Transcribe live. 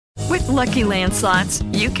Lucky Land Slots,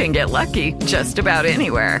 you can get lucky just about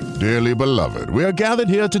anywhere. Dearly beloved, we are gathered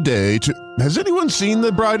here today to... Has anyone seen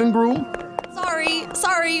the bride and groom?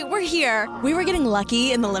 Sorry, we're here. We were getting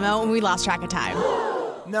lucky in the limo and we lost track of time.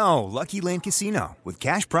 No, Lucky Land Casino, with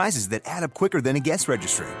cash prizes that add up quicker than a guest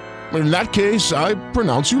registry. In that case, I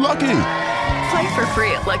pronounce you lucky. Play for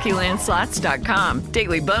free at LuckyLandSlots.com.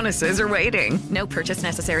 Daily bonuses are waiting. No purchase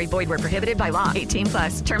necessary. Void where prohibited by law.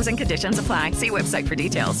 18+. Terms and conditions apply. See website for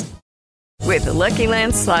details. With the Lucky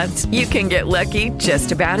Land Slots, you can get lucky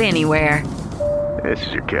just about anywhere. This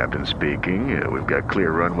is your captain speaking. We've got clear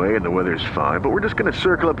runway and the weather's fine, but we're just going to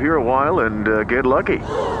circle up here a while and get lucky.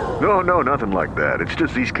 No, nothing like that. It's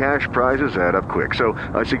just these cash prizes add up quick. So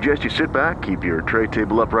I suggest you sit back, keep your tray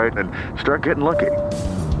table upright, and start getting lucky.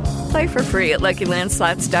 Play for free at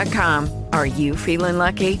LuckyLandSlots.com. Are you feeling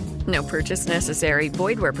lucky? No purchase necessary.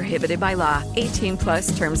 Void where prohibited by law.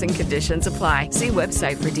 18+ terms and conditions apply. See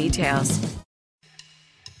website for details.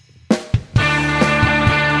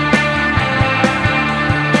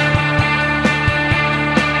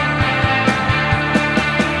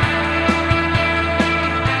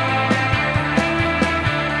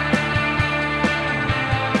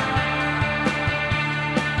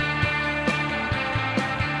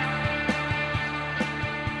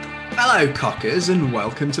 Hello, cockers, and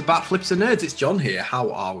welcome to Bat Flips and Nerds. It's John here.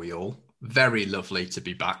 How are we all? Very lovely to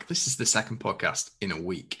be back. This is the second podcast in a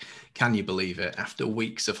week. Can you believe it? After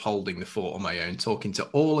weeks of holding the fort on my own, talking to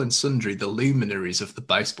all and sundry the luminaries of the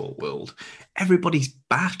baseball world, everybody's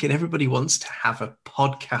back and everybody wants to have a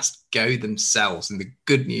podcast go themselves. And the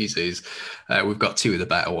good news is we've got two of the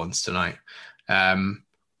better ones tonight.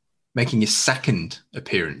 Making his second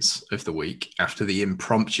appearance of the week after the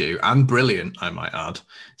impromptu and brilliant, I might add,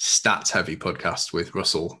 stats-heavy podcast with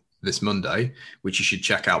Russell this Monday, which you should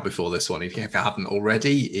check out before this one if you haven't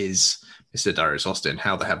already, is Mr. Darius Austin.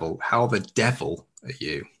 How the devil are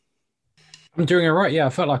you? I'm doing all right. Yeah, I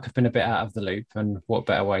felt like I've been a bit out of the loop, and what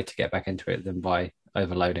better way to get back into it than by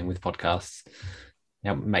overloading with podcasts?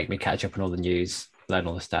 Make me catch up on all the news, learn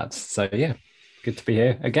all the stats. So yeah, good to be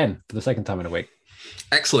here again for the second time in a week.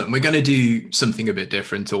 Excellent. We're going to do something a bit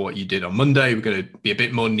different to what you did on Monday. We're going to be a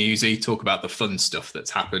bit more newsy, talk about the fun stuff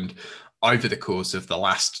that's happened over the course of the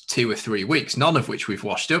last 2 or 3 weeks, none of which we've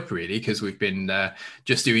washed up really, because we've been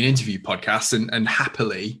just doing interview podcasts and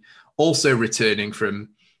happily also returning from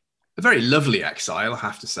a very lovely exile, I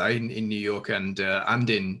have to say, in New York and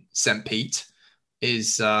in St. Pete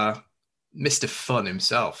is Mr. Fun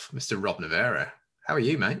himself, Mr. Rob Navarro. How are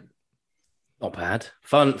you, mate? Not bad.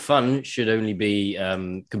 Fun should only be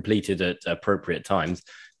completed at appropriate times.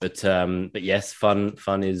 But yes, fun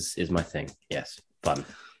is my thing. Yes, fun.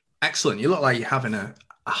 Excellent. You look like you're having a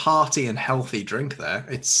hearty and healthy drink there.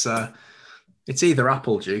 It's either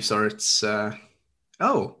apple juice or it's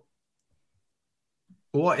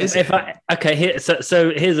what is it?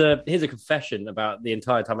 So here's a confession about the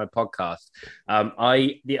entire time I podcast.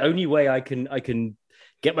 The only way I can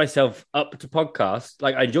get myself up to podcast,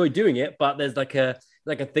 like I enjoy doing it, but there's like a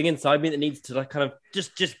thing inside me that needs to like kind of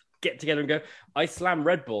just get together and go. I slam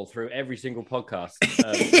Red Bull through every single podcast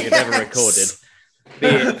we've ever recorded. Be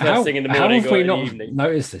it first thing in the morning or in the evening.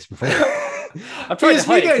 Noticed this before? I'm trying to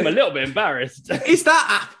hide it because I'm a little bit embarrassed. Is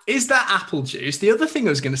that apple juice? The other thing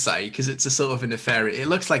I was going to say, because it's a sort of an affair, it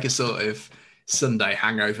looks like a sort of Sunday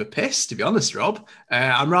hangover piss, to be honest, Rob.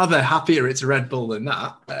 I'm rather happier it's Red Bull than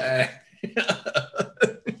that.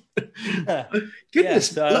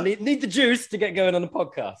 Goodness, I need the juice to get going on the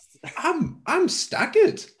podcast. I'm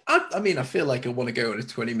staggered. I mean, I feel like I want to go on a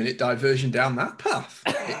 20-minute diversion down that path.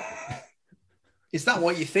 Is that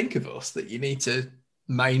what you think of us, that you need to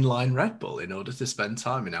mainline Red Bull in order to spend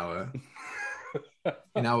time in our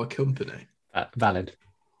company? Valid.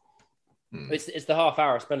 It's the half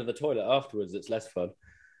hour I spend in the toilet afterwards that's less fun.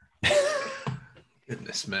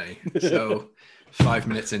 Goodness me. So 5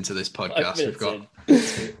 minutes into this podcast, we've got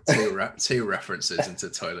two references into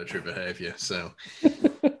toiletry behaviour. So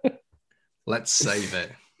let's save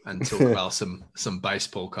it and talk about some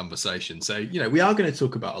baseball conversation. So, we are going to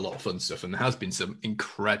talk about a lot of fun stuff, and there has been some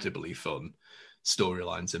incredibly fun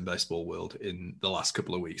storylines in baseball world in the last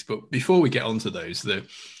couple of weeks. But before we get onto those,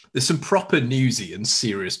 there's some proper newsy and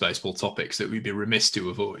serious baseball topics that we'd be remiss to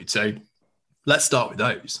avoid. So let's start with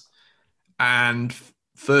those. And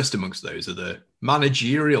first amongst those are the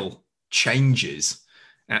managerial changes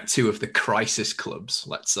at two of the crisis clubs,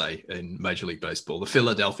 let's say, in Major League Baseball, the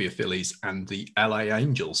Philadelphia Phillies and the LA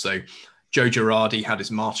Angels. So Joe Girardi had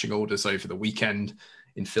his marching orders over the weekend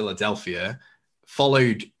in Philadelphia,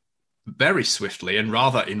 followed very swiftly and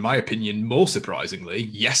rather, in my opinion, more surprisingly,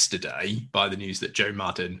 yesterday by the news that Joe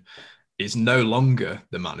Maddon is no longer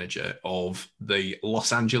the manager of the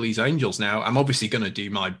Los Angeles Angels. Now, I'm obviously going to do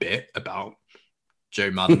my bit about Joe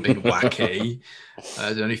Maddon being wacky.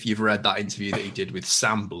 I don't know if you've read that interview that he did with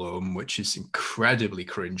Sam Blum, which is incredibly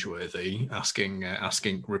cringeworthy,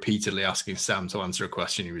 repeatedly asking Sam to answer a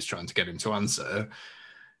question he was trying to get him to answer.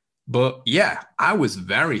 But yeah, I was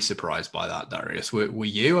very surprised by that, Darius. Were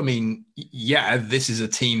you? I mean, yeah, this is a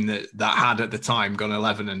team that had at the time gone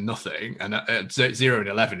 11-0 and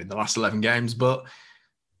 0-11 in the last 11 games, but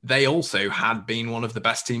they also had been one of the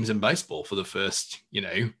best teams in baseball for the first,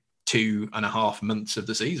 2.5 months of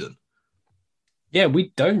the season. Yeah,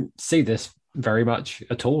 we don't see this very much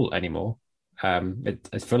at all anymore. I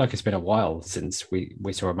feel like it's been a while since we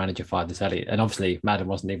saw a manager fire this early. And obviously, Maddon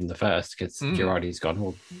wasn't even the first because Girardi's gone.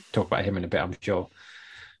 We'll talk about him in a bit, I'm sure.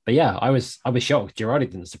 But yeah, I was shocked. Girardi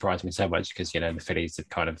didn't surprise me so much because, the Phillies had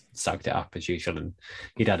kind of sucked it up as usual. And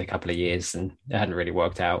he'd had a couple of years and it hadn't really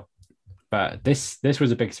worked out. But this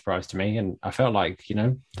was a big surprise to me. And I felt like,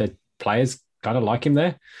 the players kind of like him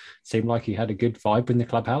there. Seemed like he had a good vibe in the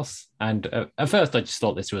clubhouse. And at first, I just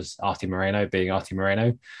thought this was Artie Moreno being Artie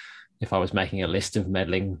Moreno. If I was making a list of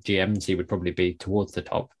meddling GMs, he would probably be towards the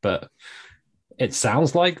top. But it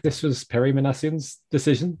sounds like this was Perry Minasian's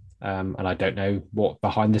decision. And I don't know what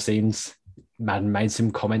behind the scenes. Maddon made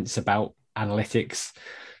some comments about analytics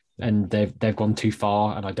and they've gone too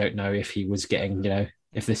far. And I don't know if he was getting,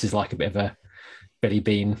 if this is like a bit of a Billy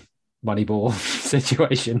Bean Moneyball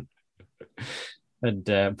situation.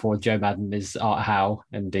 And poor Joe Maddon is Art Howe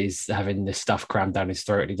and he's having this stuff crammed down his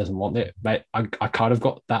throat and he doesn't want it. But I kind of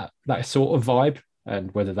got that sort of vibe,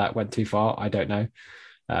 and whether that went too far, I don't know.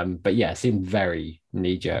 But yeah, it seemed very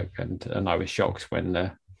knee-jerk and I was shocked when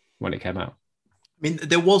it came out. I mean,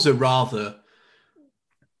 there was a rather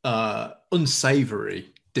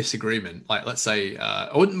unsavory disagreement, like let's say,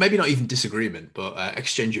 or maybe not even disagreement, but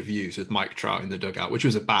exchange of views with Mike Trout in the dugout, which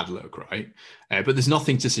was a bad look, right? But there's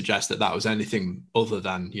nothing to suggest that was anything other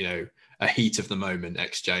than, a heat of the moment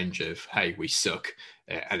exchange of, hey, we suck.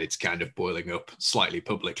 And it's kind of boiling up slightly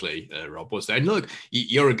publicly, Rob, was there? And look,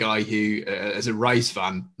 you're a guy who, as a Rays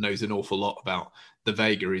fan, knows an awful lot about the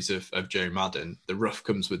vagaries of Joe Maddon. The rough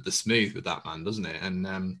comes with the smooth with that man, doesn't it?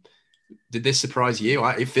 And did this surprise you?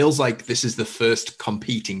 It feels like this is the first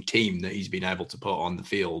competing team that he's been able to put on the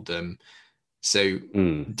field.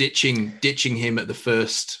 Ditching him at the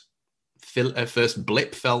first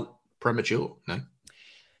blip felt premature. No,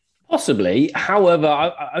 possibly. However,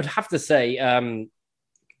 I would have to say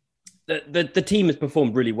the team has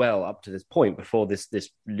performed really well up to this point before this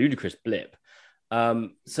ludicrous blip.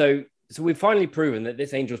 So we've finally proven that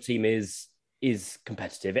this Angels team is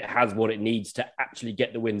competitive. It has what it needs to actually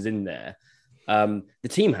get the wins in there. The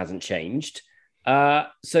team hasn't changed. So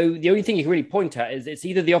the only thing you can really point at is it's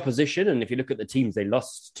either the opposition, and if you look at the teams they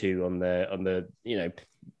lost to on the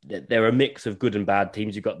they're a mix of good and bad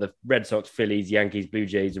teams. You've got the Red Sox, Phillies, Yankees, Blue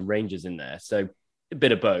Jays, and Rangers in there. So a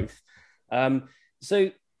bit of both.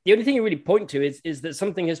 So the only thing you really point to is that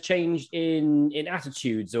something has changed in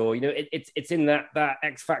attitudes, or it's in that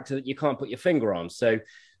X factor that you can't put your finger on. So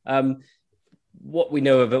what we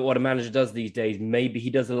know of it, what a manager does these days, maybe he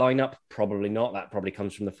does a lineup, probably not. That probably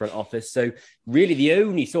comes from the front office. So really the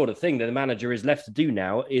only sort of thing that the manager is left to do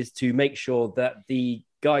now is to make sure that the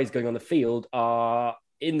guys going on the field are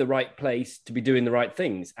in the right place to be doing the right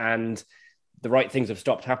things. And the right things have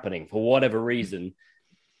stopped happening for whatever reason.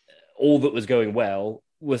 All that was going well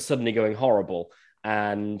was suddenly going horrible.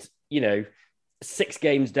 And, 6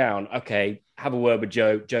 games down, okay, have a word with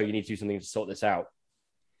Joe. Joe, you need to do something to sort this out.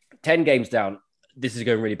 10 games down, this is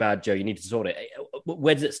going really bad, Joe. You need to sort it.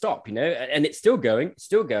 Where does it stop? And it's still going.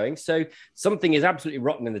 So something is absolutely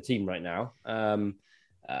rotten in the team right now.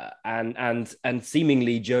 And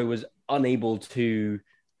seemingly Joe was unable to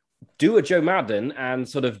do a Joe Maddon and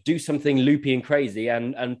sort of do something loopy and crazy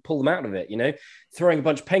and pull them out of it. Throwing a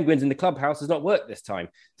bunch of penguins in the clubhouse has not worked this time.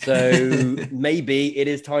 So maybe it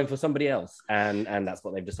is time for somebody else. And that's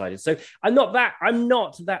what they've decided. So I'm not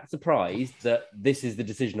that surprised that this is the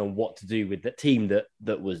decision on what to do with the team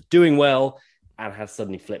that was doing well and has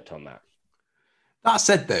suddenly flipped on that. That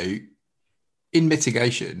said, though, in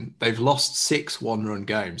mitigation, they've lost 6 one-run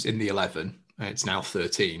games in the 11. It's now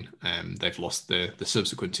 13. They've lost the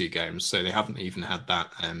subsequent 2 games, so they haven't even had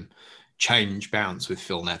that change bounce with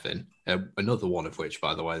Phil Nevin. Another one of which,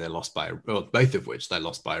 by the way, both of which they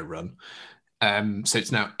lost by a run. So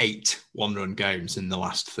it's now 8 one-run games in the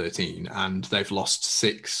last 13, and they've lost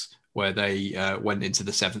 6 where they went into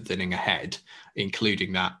the 7th inning ahead,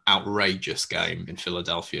 including that outrageous game in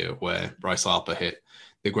Philadelphia where Bryce Harper hit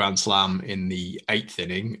the Grand Slam in the 8th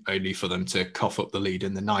inning, only for them to cough up the lead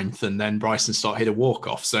in the 9th, and then Bryson Stott hit a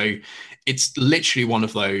walk-off. So it's literally one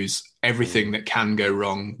of those everything that can go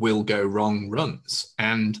wrong will go wrong runs,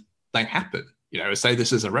 and they happen. Say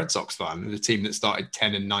this as a Red Sox fan, the team that started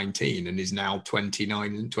 10-19 and is now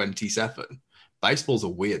 29-27. Baseball's a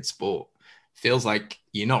weird sport. Feels like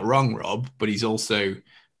you're not wrong, Rob, but he's also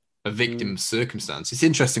a victim of circumstance. It's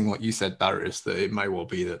interesting what you said, Darius, that it may well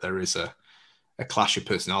be that there is a clash of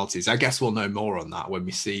personalities. I guess we'll know more on that when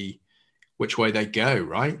we see which way they go,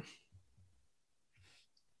 right?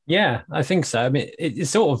 Yeah, I think so. I mean,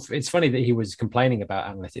 it's funny that he was complaining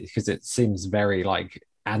about analytics because it seems very like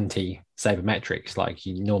anti-sabermetrics. Like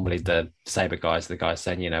normally the Saber guys, the guys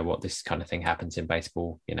saying, this kind of thing happens in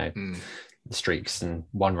baseball, streaks and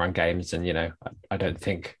 1-run games. And, I don't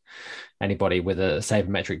think anybody with a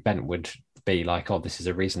sabermetric bent would be like, oh, this is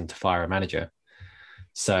a reason to fire a manager.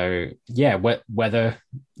 So, yeah, whether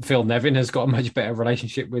Phil Nevin has got a much better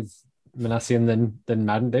relationship with Manassian than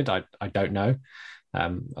Madden did, I don't know.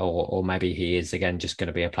 Or maybe he is, again, just going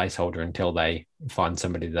to be a placeholder until they find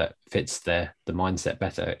somebody that fits the mindset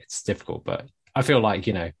better. It's difficult, but I feel like,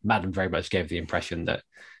 Madden very much gave the impression that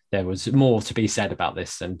there was more to be said about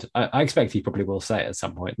this. And I expect he probably will say it at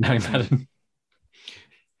some point, knowing Madden.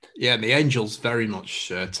 Yeah, and the Angels very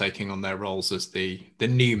much taking on their roles as the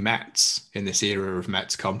new Mets in this era of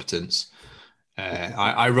Mets competence.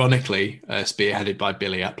 Ironically, spearheaded by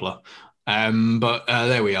Billy Epler. But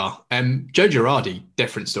there we are. Joe Girardi,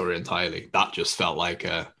 different story entirely. That just felt like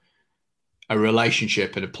a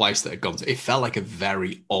relationship and a place that had gone to. It felt like a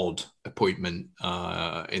very odd appointment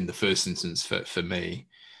in the first instance for me.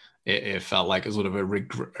 It felt like a sort of a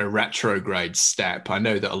retrograde step. I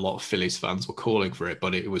know that a lot of Phillies fans were calling for it,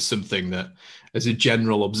 but it was something that, as a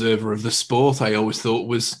general observer of the sport, I always thought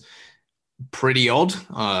was pretty odd.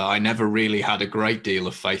 I never really had a great deal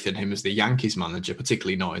of faith in him as the Yankees manager,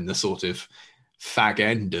 particularly not in the sort of fag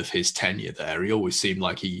end of his tenure there. He always seemed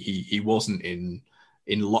like he wasn't in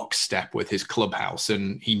lockstep with his clubhouse,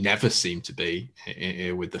 and he never seemed to be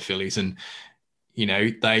with the Phillies. And,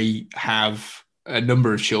 they have a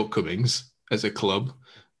number of shortcomings as a club.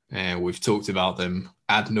 We've talked about them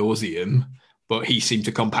ad nauseum, but he seemed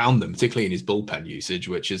to compound them, particularly in his bullpen usage,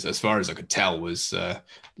 which is, as far as I could tell, was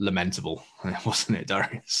lamentable, wasn't it,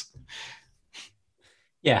 Darius?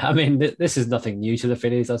 Yeah, I mean, this is nothing new to the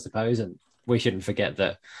Phillies, I suppose, and we shouldn't forget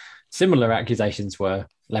that similar accusations were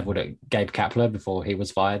levelled at Gabe Kapler before he was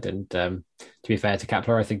fired. And to be fair to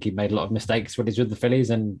Kapler, I think he made a lot of mistakes when he's with the Phillies,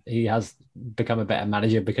 and he has become a better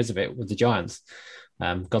manager because of it with the Giants.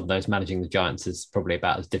 God knows, managing the Giants is probably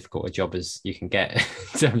about as difficult a job as you can get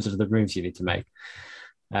in terms of the moves you need to make.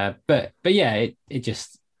 But yeah,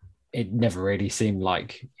 it never really seemed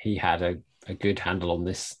like he had a good handle on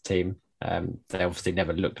this team. They obviously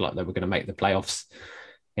never looked like they were going to make the playoffs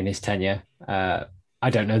in his tenure. I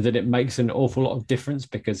don't know that it makes an awful lot of difference,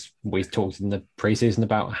 because we talked in the preseason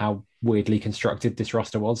about how weirdly constructed this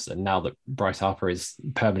roster was. And now that Bryce Harper is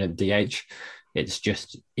permanent DH, it's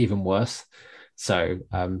just even worse. So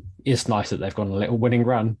it's nice that they've gone a little winning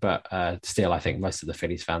run, but still, I think most of the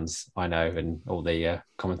Phillies fans I know and all the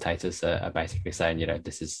commentators are basically saying,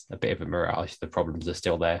 this is a bit of a mirage. The problems are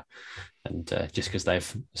still there. And just because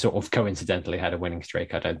they've sort of coincidentally had a winning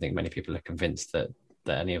streak, I don't think many people are convinced that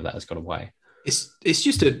any of that has gone away. It's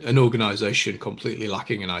just an organisation completely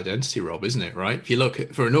lacking an identity, Rob, isn't it? Right? If you look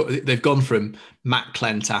at they've gone from Matt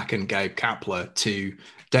Klentak and Gabe Kapler to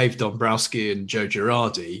Dave Dombrowski and Joe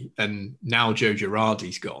Girardi, and now Joe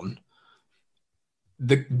Girardi's gone.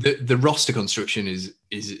 The roster construction is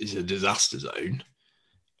a disaster zone.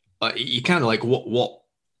 You kind of like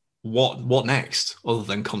what next, other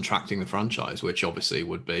than contracting the franchise, which obviously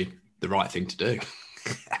would be the right thing to do.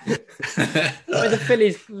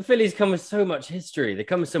 The Phillies come with so much history. They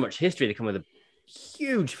come with a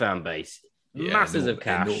huge fan base, masses of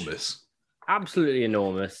cash, enormous, absolutely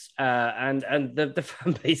enormous, and the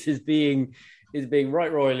fan base is being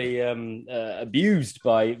right royally abused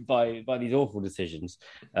by these awful decisions,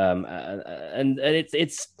 and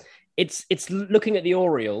it's looking at the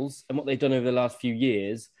Orioles and what they've done over the last few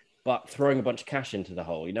years, but throwing a bunch of cash into the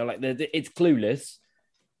hole. It's clueless,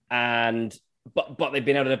 and. But they've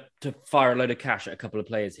been able to fire a load of cash at a couple of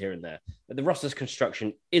players here and there. But the roster's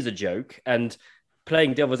construction is a joke. And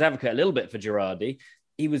playing devil's advocate a little bit for Girardi,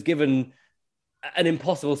 he was given an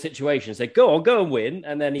impossible situation. Said, go and win.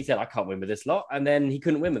 And then he said, I can't win with this lot. And then he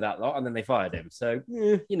couldn't win with that lot. And then they fired him. So,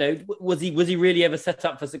 was he really ever set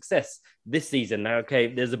up for success this season? Now,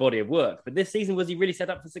 okay, there's a body of work. But this season, was he really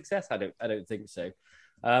set up for success? I don't think so.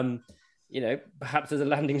 perhaps there's a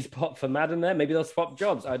landing spot for Madden there. Maybe they'll swap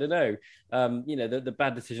jobs. I don't know. The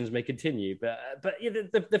bad decisions may continue, but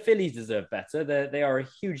the Phillies deserve better. They are a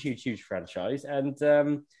huge franchise, and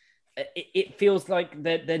it feels like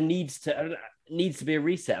there needs to be a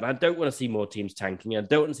reset. And I don't want to see more teams tanking. I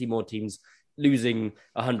don't want to see more teams losing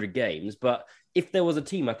 100 games. But if there was a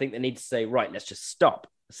team, I think they need to say, right, let's just start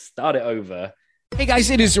it over. Hey guys,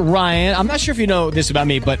 it is Ryan. I'm not sure if you know this about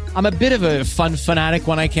me, but I'm a bit of a fun fanatic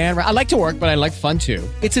when I can. I like to work, but I like fun too.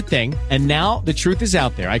 It's a thing. And now the truth is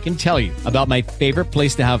out there. I can tell you about my favorite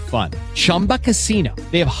place to have fun. Chumba Casino.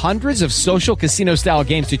 They have hundreds of social casino style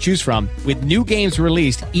games to choose from with new games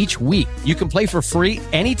released each week. You can play for free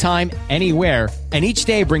anytime, anywhere. And each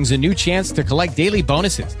day brings a new chance to collect daily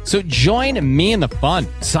bonuses. So join me in the fun.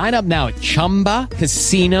 Sign up now at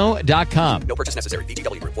ChumbaCasino.com. No purchase necessary.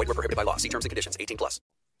 VGW. Void where prohibited by law. See terms and conditions. 18+.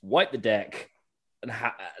 Wipe the deck and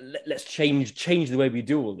let's change the way we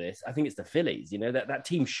do all this. I think it's the Phillies. That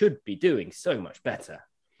team should be doing so much better.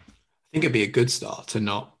 I think it'd be a good start to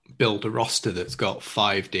not build a roster that's got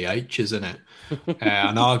 5 DHs in it.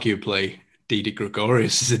 And arguably, Didi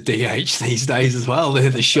Gregorius is a DH these days as well.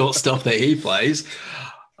 The short stuff that he plays.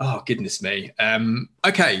 Oh, goodness me.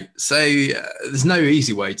 Okay, so there's no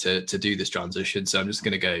easy way to do this transition, so I'm just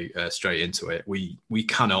going to go straight into it. We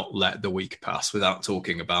cannot let the week pass without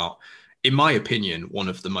talking about, in my opinion, one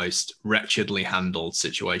of the most wretchedly handled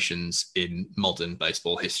situations in modern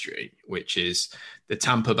baseball history, which is the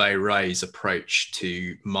Tampa Bay Rays' approach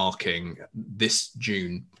to marking this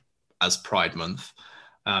June as Pride Month.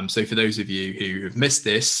 So for those of you who have missed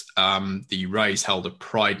this, the Rays held a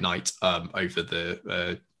Pride Night over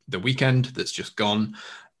the weekend that's just gone,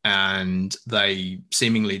 and they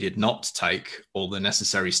seemingly did not take all the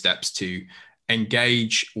necessary steps to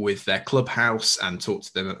engage with their clubhouse and talk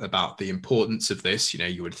to them about the importance of this.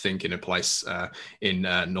 You would think in a place in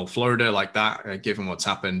North Florida like that, given what's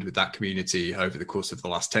happened with that community over the course of the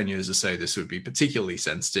last 10 years or so, this would be particularly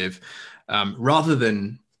sensitive. Rather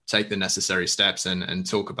than take the necessary steps and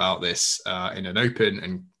talk about this in an open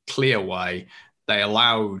and clear way, they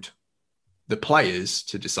allowed the players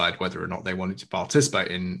to decide whether or not they wanted to participate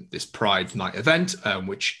in this Pride Night event,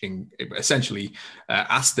 which essentially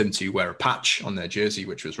asked them to wear a patch on their jersey,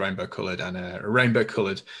 which was rainbow coloured, and a rainbow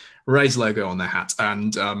coloured Rays logo on their hat.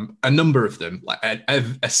 And a number of them, like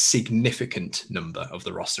a significant number of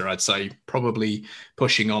the roster, I'd say probably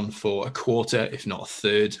pushing on for a quarter, if not a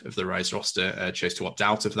third of the Rays roster chose to opt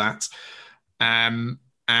out of that. And,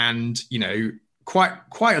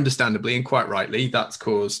 quite understandably and quite rightly, that's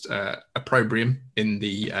caused opprobrium in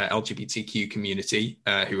the LGBTQ community,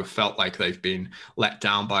 who have felt like they've been let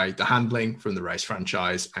down by the handling from the Rays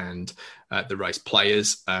franchise and the Rays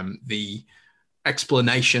players. The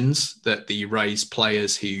explanations that the Rays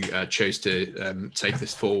players who chose to take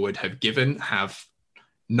this forward have given have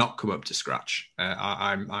not come up to scratch,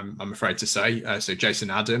 I'm afraid to say. So Jason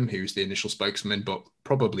Adam, who's the initial spokesman, but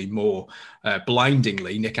probably more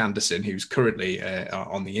blindingly, Nick Anderson, who's currently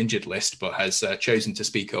on the injured list, but has chosen to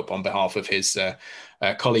speak up on behalf of his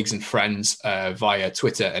colleagues and friends via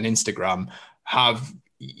Twitter and Instagram, have,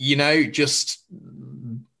 just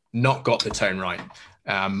not got the tone right.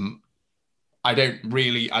 I don't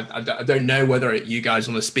know whether you guys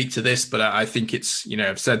want to speak to this, but I think it's,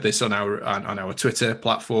 I've said this on our Twitter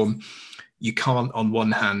platform. You can't, on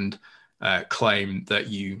one hand, claim that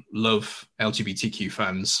you love LGBTQ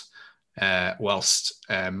fans whilst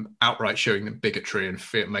outright showing them bigotry and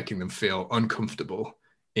making them feel uncomfortable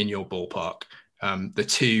in your ballpark. The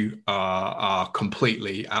two are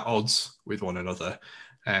completely at odds with one another.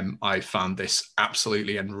 I found this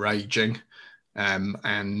absolutely enraging.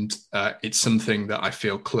 And it's something that I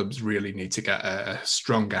feel clubs really need to get a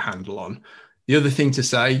stronger handle on. The other thing to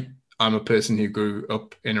say, I'm a person who grew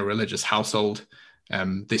up in a religious household.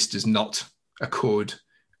 This does not accord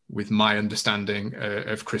with my understanding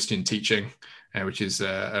of Christian teaching, which is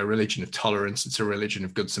a religion of tolerance. It's a religion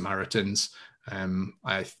of good Samaritans.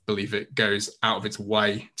 I believe it goes out of its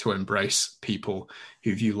way to embrace people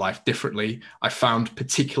who view life differently. I found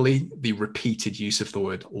particularly the repeated use of the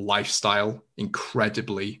word lifestyle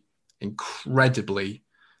incredibly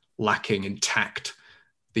lacking in tact.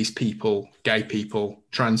 These people, gay people,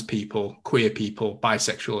 trans people, queer people,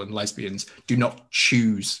 bisexual and lesbians, do not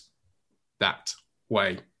choose that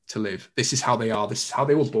way to live. This is how they are. This is how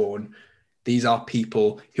they were born. These are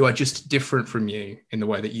people who are just different from you in the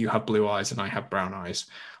way that you have blue eyes and I have brown eyes.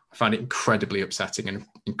 I find it incredibly upsetting and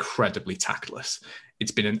incredibly tactless.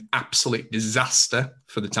 It's been an absolute disaster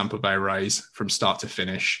for the Tampa Bay Rays from start to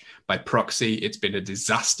finish. By proxy, it's been a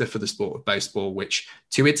disaster for the sport of baseball, which,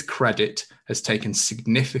 to its credit, has taken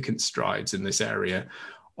significant strides in this area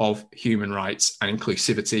of human rights and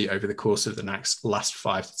inclusivity over the course of the last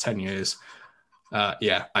 5 to 10 years.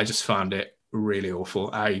 I just found it really awful.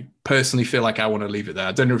 I personally feel like I want to leave it there.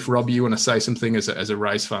 I don't know if, Rob, you want to say something as a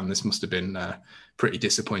Rays fan. This must have been pretty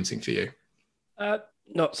disappointing for you.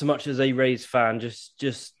 Not so much as a Rays fan, just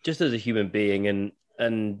as a human being,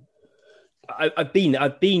 and I've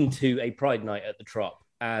been to a Pride night at the Trop,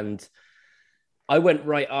 and I went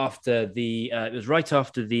right after the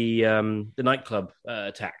nightclub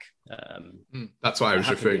attack. That's what I was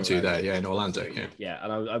referring to there, in Orlando. Yeah,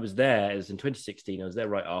 and I was there. It was in 2016. I was there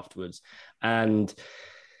right afterwards, and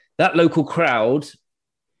that local crowd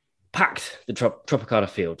packed the Tropicana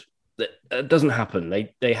field. That doesn't happen.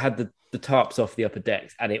 They had the tarps off the upper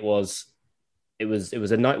decks, and it was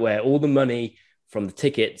a night where all the money from the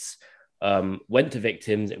tickets went to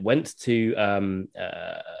victims. It went to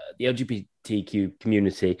the LGBTQ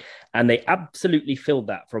community, and they absolutely filled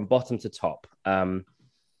that from bottom to top. And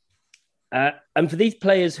for these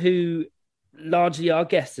players who largely are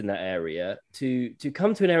guests in that area to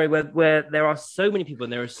come to an area where there are so many people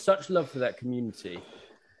and there is such love for that community,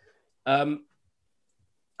 I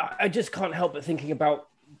just can't help but thinking about,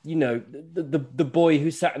 the boy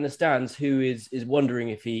who sat in the stands who is wondering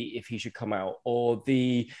if he should come out, or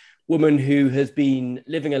the woman who has been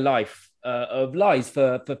living a life of lies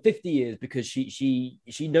for 50 years because she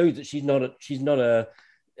knows that she's not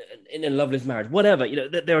in a loveless marriage, whatever.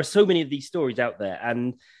 There are so many of these stories out there,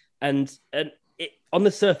 and it, on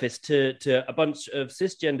the surface, to a bunch of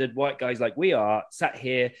cisgendered white guys like we are sat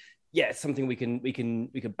here. Yeah, it's something we can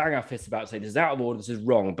bang our fists about and say this is out of order, this is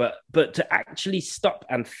wrong. But to actually stop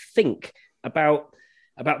and think about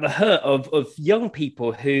the hurt of young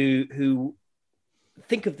people who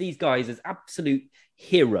think of these guys as absolute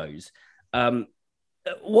heroes.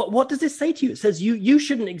 What does this say to you? It says you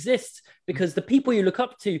shouldn't exist because the people you look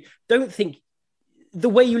up to don't think the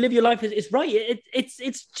way you live your life is right.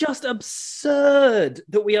 It's just absurd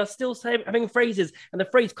that we are still having phrases, and the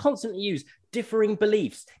phrase constantly used, differing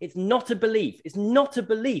beliefs. It's not a belief. It's not a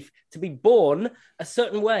belief to be born a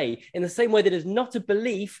certain way, in the same way that it's not a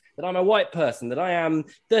belief that I'm a white person, that I am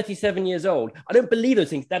 37 years old. I don't believe those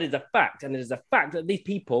things. That is a fact. And it is a fact that these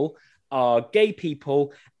people are gay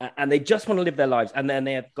people and they just want to live their lives. And then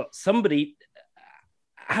they have got somebody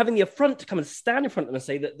having the affront to come and stand in front of them and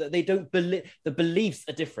say that they don't believe, the beliefs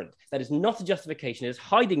are different. That is not a justification. It is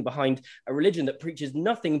hiding behind a religion that preaches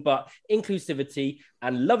nothing but inclusivity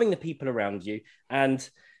and loving the people around you. And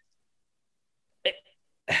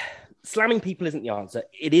slamming people isn't the answer.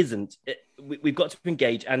 It isn't. We've got to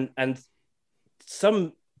engage. And to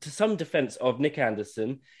some defense of Nick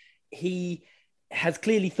Anderson, he has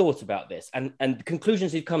clearly thought about this. And the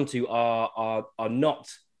conclusions he's come to are not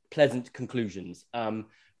pleasant conclusions.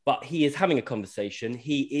 But he is having a conversation.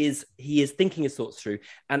 He is thinking his thoughts through.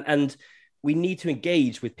 And we need to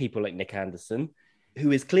engage with people like Nick Anderson,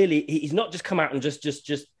 who is clearly, he's not just come out and just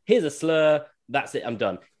here's a slur, that's it, I'm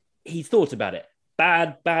done. He's thought about it.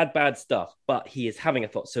 Bad stuff. But he is having a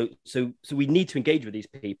thought. So we need to engage with these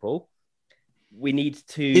people. We need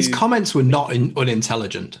to... His comments were not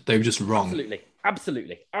unintelligent. They were just wrong.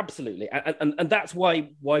 Absolutely. And that's why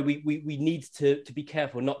we need to be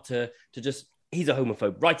careful not to just, he's a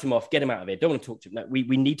homophobe, write him off, get him out of here, don't want to talk to him. No,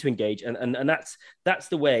 we need to engage. And that's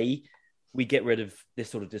the way we get rid of this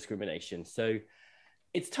sort of discrimination. So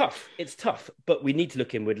it's tough, but we need to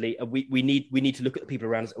look inwardly. And we need to look at the people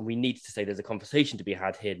around us, and we need to say there's a conversation to be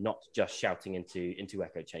had here, not just shouting into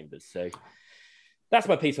echo chambers. So that's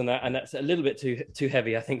my piece on that, and that's a little bit too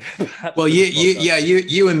heavy, I think. Well,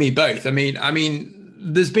 you and me both. I mean,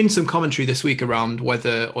 there's been some commentary this week around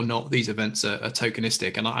whether or not these events are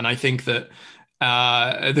tokenistic, and I think that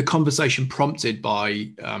the conversation prompted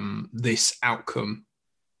by this outcome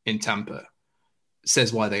in Tampa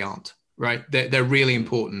says why they aren't. Right, they're really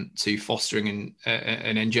important to fostering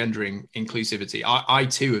and engendering inclusivity. I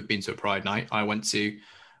too have been to a Pride night. I went to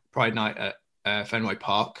Pride night at Fenway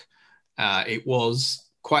Park. It was,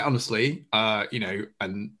 quite honestly,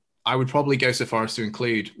 and I would probably go so far as to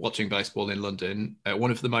include watching baseball in London,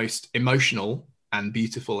 one of the most emotional and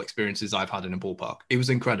beautiful experiences I've had in a ballpark. It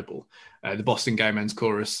was incredible. The Boston Gay Men's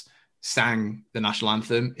Chorus sang the national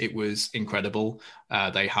anthem. It was incredible.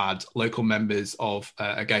 They had local members of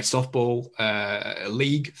a gay softball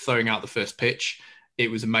league throwing out the first pitch.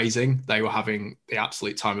 It was amazing. They were having the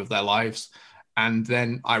absolute time of their lives. And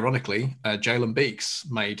then, ironically, Jalen Beeks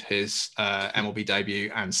made his MLB debut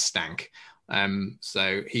and stank.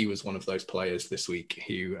 So he was one of those players this week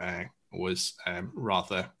who was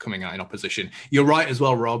rather coming out in opposition. You're right as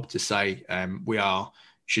well, Rob, to say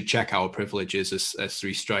should check our privileges as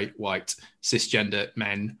three straight, white, cisgender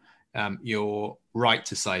men You're right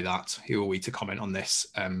to say that. Who are we to comment on this?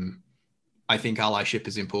 I think allyship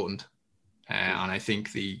is important. And I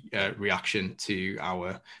think the reaction to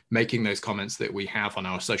our making those comments that we have on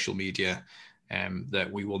our social media,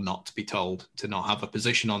 that we will not be told to not have a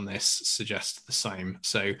position on this, suggests the same.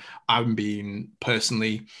 So I'm being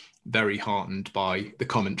personally very heartened by the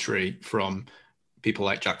commentary from people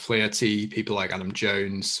like Jack Flaherty, people like Adam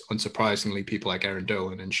Jones, unsurprisingly, people like Aaron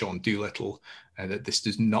Dolan and Sean Doolittle, that this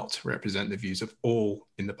does not represent the views of all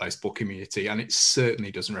in the baseball community. And it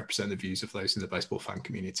certainly doesn't represent the views of those in the baseball fan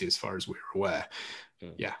community as far as we're aware.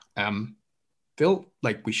 Yeah. Feel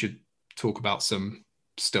like we should talk about some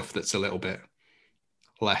stuff that's a little bit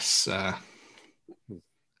less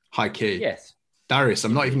high key. Yes. Darius,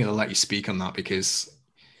 I'm not even going to let you speak on that because...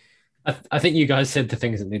 I think you guys said the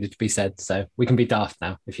things that needed to be said, so we can be daft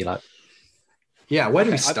now if you like. Yeah, where do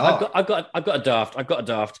we start? I've got a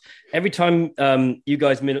daft. Every time you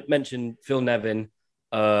guys mention Phil Nevin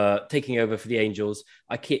taking over for the Angels,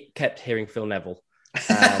 I kept hearing Phil Neville.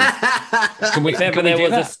 If ever there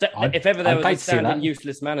was a standing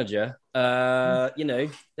useless manager,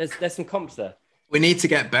 there's some comps there. We need to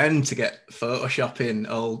get Ben to get photoshopping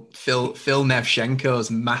old Phil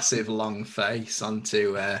Nevchenko's massive long face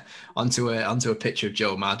onto a picture of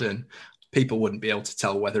Joe Madden. People wouldn't be able to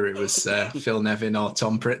tell whether it was Phil Nevin or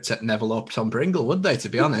Neville or Tom Pringle, would they? To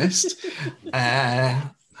be honest, look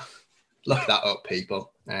that up,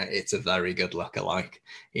 people. It's a very good look-alike.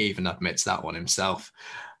 He even admits that one himself.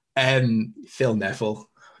 Phil Neville,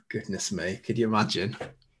 goodness me, could you imagine?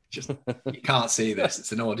 Just you can't see this;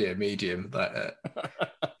 it's an audio medium, but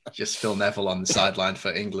just Phil Neville on the sideline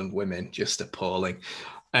for England women, just appalling.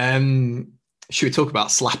 Should we talk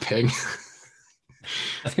about slapping?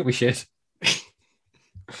 I think we should.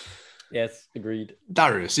 Yes, agreed.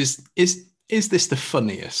 Darius, is this the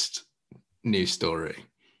funniest news story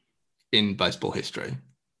in baseball history?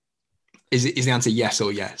 Is the answer yes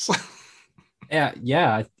or yes?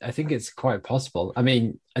 Yeah. I think it's quite possible. I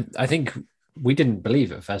mean, I think we didn't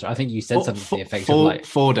believe it at first. I think you said something to the effect of like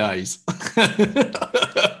 4 days.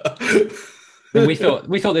 we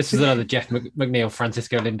thought this was another Jeff McNeil,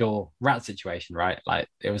 Francisco Lindor rat situation, right? Like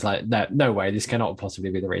it was like no way, this cannot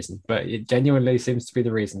possibly be the reason. But it genuinely seems to be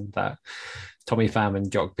the reason that Tommy Pham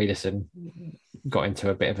and Jock Peterson got into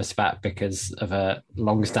a bit of a spat because of a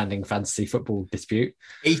long-standing fantasy football dispute.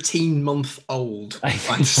 18-month-old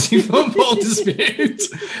fantasy football dispute.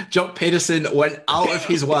 Jock Peterson went out of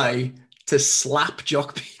his way to slap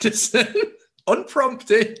Jock Peterson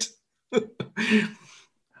unprompted.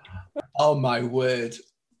 Oh my word.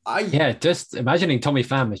 Just imagining Tommy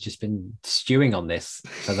Pham has just been stewing on this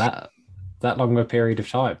for that long a period of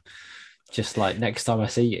time. Just like, next time I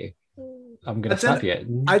see you, I'm going to slap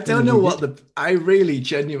you. I don't know I really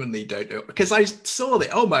genuinely don't know. Because I saw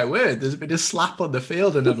that, oh my word, there's been a slap on the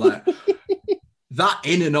field. And I'm like, that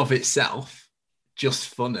in and of itself,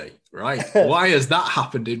 just funny, right? Why has that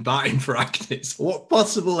happened in batting practice? What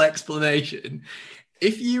possible explanation?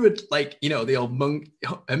 If you would, like, the old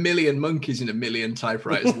a million monkeys in a million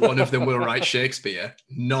typewriters, one of them will write Shakespeare,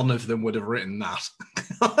 none of them would have written that.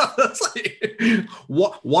 That's like,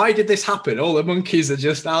 why did this happen? All the monkeys are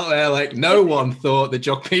just out there, like, no one thought that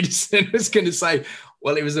Jock Peterson was going to say,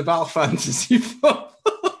 well, it was about fantasy football.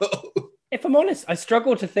 If I'm honest, I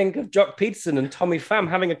struggle to think of Jock Peterson and Tommy Pham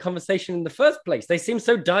having a conversation in the first place. They seem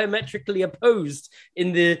so diametrically opposed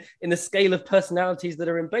in the scale of personalities that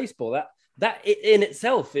are in baseball. That in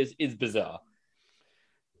itself is bizarre.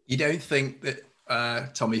 You don't think that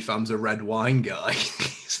Tommy Pham's a red wine guy?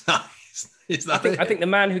 I think the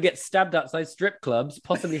man who gets stabbed outside strip clubs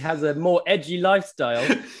possibly has a more edgy lifestyle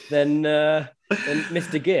than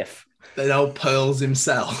Mr. Giff. Than old Pearls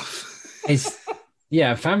himself.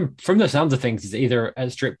 Pham, from the sounds of things, is either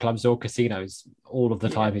at strip clubs or casinos all of the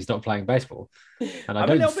time. He's not playing baseball. And I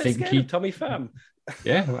don't think Tommy Pham.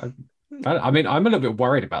 Yeah. I mean, I'm a little bit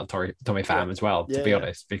worried about Tommy Pham as well, to be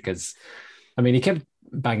honest, because, I mean, he kept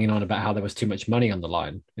banging on about how there was too much money on the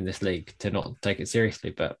line in this league to not take it seriously.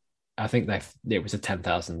 But I think it was a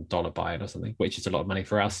 $10,000 buy-in or something, which is a lot of money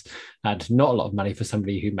for us and not a lot of money for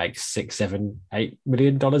somebody who makes $6, $7, $8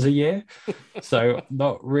 million a year. So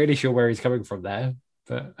not really sure where he's coming from there,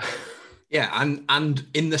 but... Yeah, and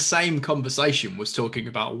in the same conversation was talking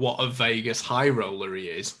about what a Vegas high roller he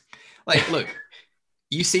is. Like, look...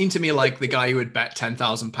 You seem to me like the guy who would bet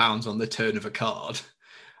 £10,000 on the turn of a card,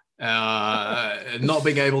 not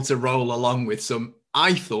being able to roll along with some,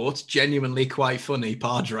 I thought, genuinely quite funny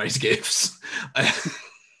Padres gifts.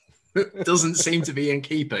 Doesn't seem to be in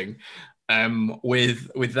keeping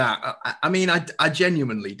with that. I mean, I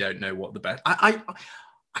genuinely don't know what the bet.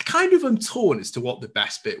 I kind of am torn as to what the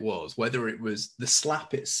best bit was, whether it was the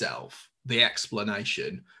slap itself, the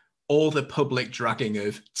explanation, or the public dragging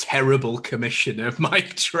of terrible commissioner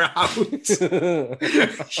Mike Trout. Just,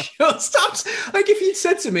 like if you'd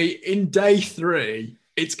said to me in day 3,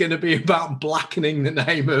 it's going to be about blackening the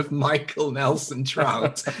name of Michael Nelson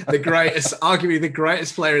Trout, arguably the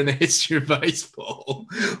greatest player in the history of baseball,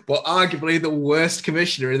 but arguably the worst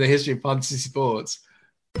commissioner in the history of fantasy sports.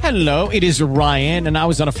 Hello, it is Ryan, and I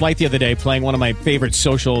was on a flight the other day playing one of my favorite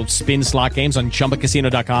social spin slot games on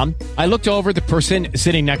ChumbaCasino.com. I looked over at the person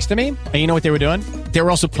sitting next to me, and you know what they were doing? They were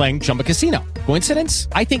also playing Chumba Casino. Coincidence?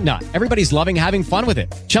 I think not. Everybody's loving having fun with it.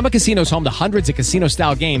 Chumba Casino is home to hundreds of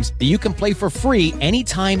casino-style games that you can play for free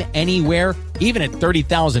anytime, anywhere, even at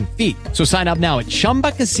 30,000 feet. So sign up now at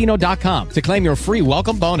ChumbaCasino.com to claim your free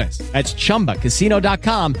welcome bonus. That's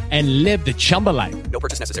ChumbaCasino.com and live the Chumba life. No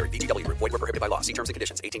purchase necessary. VGW. Void were prohibited by law. See terms and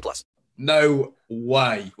conditions. 18+. No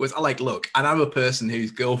way. Was like, look, and I'm a person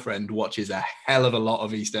whose girlfriend watches a hell of a lot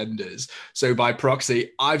of EastEnders. So by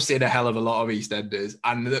proxy, I've seen a hell of a lot of EastEnders,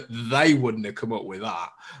 and they wouldn't have come up with that.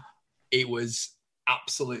 It was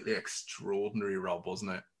absolutely extraordinary, Rob,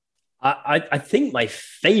 wasn't it? I think my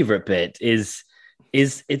favorite bit is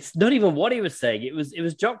it's not even what he was saying. It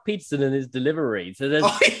was Jock Peterson and his delivery. So there's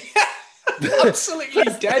absolutely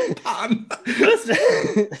deadpan.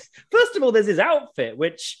 First of all, there's his outfit,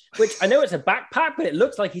 which I know it's a backpack, but it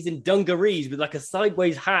looks like he's in dungarees with like a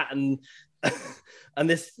sideways hat and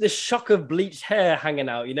this shock of bleached hair hanging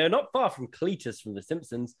out. You know, not far from Cletus from The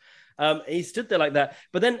Simpsons. He stood there like that,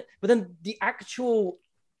 but then the actual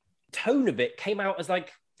tone of it came out as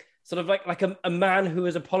like sort of like a man who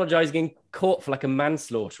was apologizing in court for like a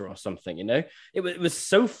manslaughter or something. You know, it was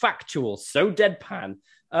so factual, so deadpan.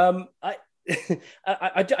 I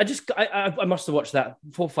must have watched that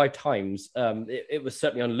 4 or 5 times. It was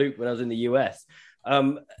certainly on loop when I was in the US.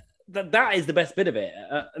 That is the best bit of it.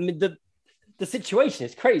 I mean, the situation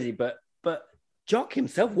is crazy, but Jock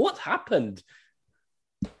himself, what happened?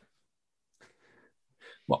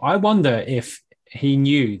 Well, I wonder if he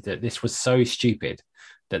knew that this was so stupid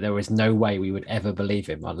that there was no way we would ever believe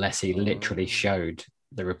him unless he literally showed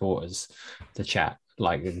the reporters the chat,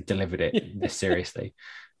 like delivered it this seriously.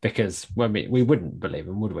 Because when we wouldn't believe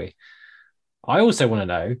him, would we? I also want to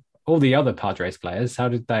know all the other Padres players. How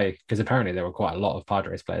did they? Because apparently there were quite a lot of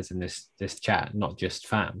Padres players in this chat, not just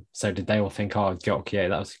fam. So did they all think, "Oh, Jock, yeah,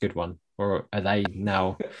 that was a good one," or are they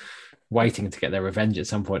now waiting to get their revenge at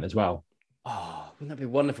some point as well? Oh, wouldn't that be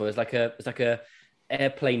wonderful? It's like a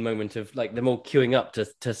airplane moment of like them all queuing up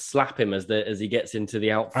to slap him as he gets into the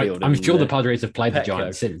outfield. I'm sure the Padres have played the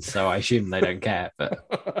Giants since, so I assume they don't care. But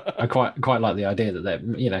I quite like the idea that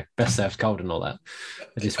they're best served cold and all that.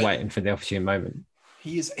 They're just waiting for the opportune moment.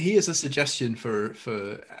 He is a suggestion for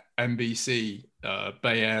NBC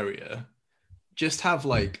Bay Area. Just have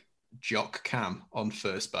like Jock Cam on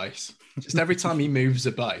first base. Just every time he moves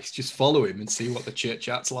a base, just follow him and see what the chit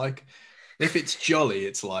chat's like. If it's jolly,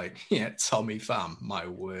 it's like, yeah, Tommy Pham, my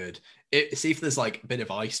word. See if there's like a bit of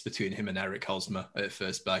ice between him and Eric Hosmer at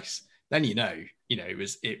first base. Then it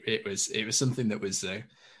was something that was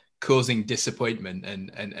causing disappointment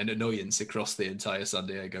and annoyance across the entire San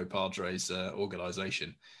Diego Padres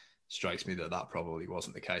organization. Strikes me that probably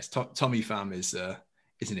wasn't the case. Tommy Pham is an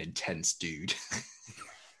intense dude.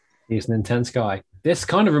 He's an intense guy. This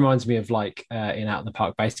kind of reminds me of like in Out in the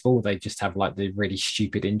Park Baseball. They just have like the really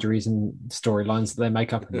stupid injuries and storylines that they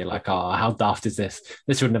make up, and you're like, "Oh, how daft is this?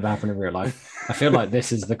 This wouldn't have happened in real life." I feel like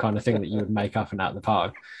this is the kind of thing that you would make up in Out in the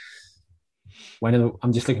Park.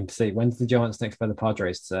 I'm just looking to see when's the Giants next play the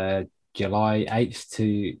Padres? July 8th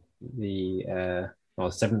to the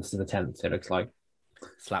 7th to the 10th. It looks like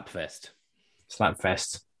Slapfest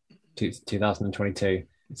 2022.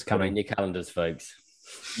 It's coming in your calendars, folks.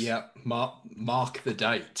 Yeah, mark the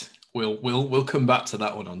date. We'll come back to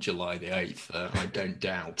that one on July the 8th. I don't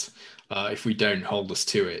doubt if we don't hold us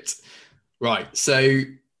to it. Right. So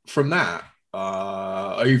from that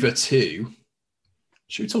over to,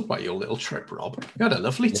 should we talk about your little trip, Rob? You had a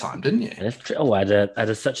lovely time, didn't you? Oh, I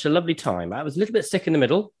had such a lovely time. I was a little bit sick in the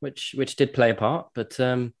middle, which did play a part. But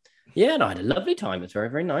I had a lovely time. It's very,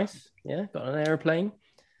 very nice. Yeah, got on an aeroplane.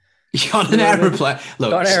 You got an aeroplane.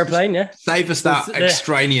 Look, got an aeroplane, yeah. Save us that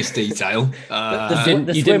extraneous detail.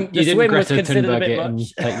 You didn't Greta Thunberg it and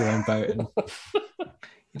take your own boat.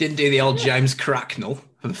 You didn't do the old James Cracknell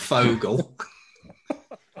and Fogel.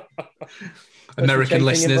 American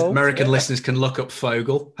listeners can look up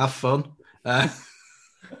Fogel. Have fun. That's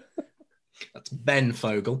Ben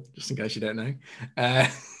Fogel, just in case you don't know.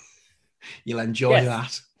 You'll enjoy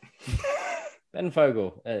that. Ben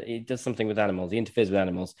Fogle. He does something with animals. He interferes with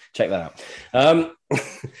animals. Check that out.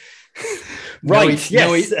 Right.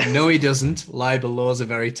 No, he doesn't. Libel laws are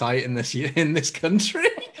very tight in this country.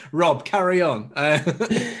 Rob, carry on.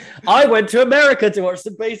 I went to America to watch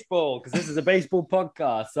some baseball because this is a baseball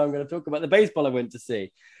podcast. So I'm going to talk about the baseball I went to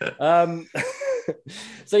see.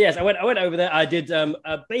 So yes, I went over there. I did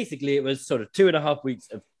basically it was sort of 2.5 weeks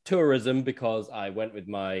of tourism because I went with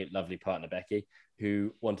my lovely partner Becky,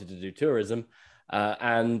 who wanted to do tourism.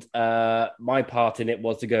 And my part in it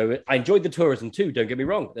was to go. I enjoyed the tourism too. Don't get me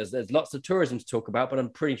wrong. There's lots of tourism to talk about, but I'm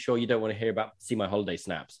pretty sure you don't want to see my holiday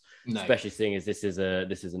snaps, especially seeing as this is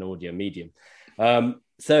an audio medium.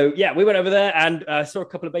 So yeah, we went over there and saw a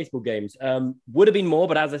couple of baseball games. Would have been more,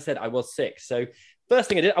 but as I said, I was sick. So first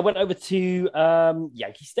thing I did, I went over to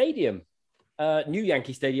Yankee Stadium, new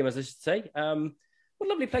Yankee Stadium, as I should say. What a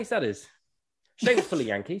lovely place that is. Shame it's full of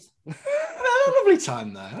Yankees. I had a lovely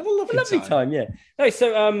time there. I had a lovely time, yeah. No,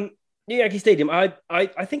 so New Yankee Stadium, I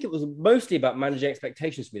think it was mostly about managing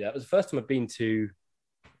expectations for me. That was the first time I've been to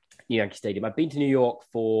New Yankee Stadium. I've been to New York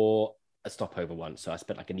for a stopover once, so I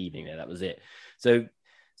spent like an evening there. That was it. So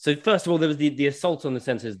first of all, there was the assault on the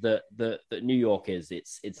senses that New York is.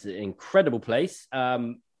 It's an incredible place.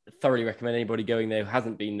 Thoroughly recommend anybody going there who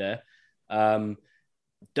hasn't been there.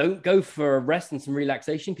 Don't go for a rest and some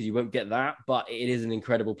relaxation because you won't get that, but it is an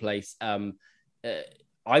incredible place.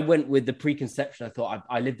 I went with the preconception. I thought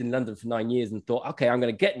I lived in London for 9 years and thought, okay, I'm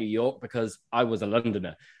going to get New York because I was a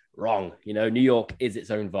Londoner. Wrong. You know, New York is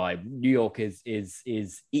its own vibe. New York is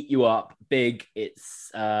eat you up, big.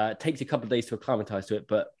 It's takes you a couple of days to acclimatize to it,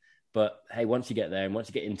 but hey, once you get there and once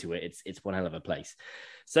you get into it, it's one hell of a place.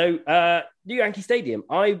 So New Yankee Stadium,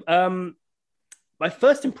 my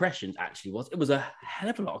first impressions actually was it was a hell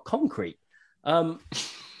of a lot of concrete.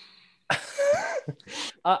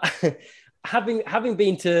 Having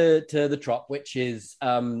been to the Trop, which is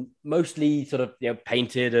mostly sort of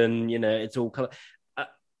painted and it's all color.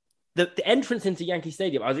 The entrance into Yankee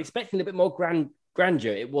Stadium, I was expecting a bit more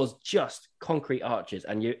grandeur. It was just concrete arches,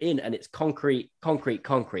 and you're in, and it's concrete.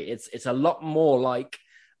 It's a lot more like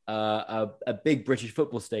a big British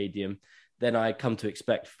football stadium than I come to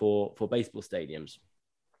expect for baseball stadiums.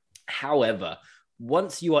 However,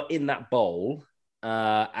 once you are in that bowl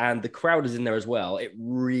and the crowd is in there as well, it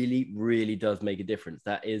really, really does make a difference.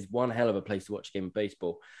 That is one hell of a place to watch a game of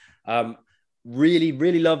baseball. Really,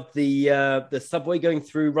 really loved the subway going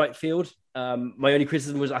through right field. My only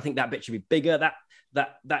criticism was I think that bit should be bigger. That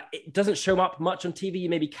it doesn't show up much on TV. You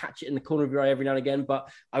maybe catch it in the corner of your eye every now and again, but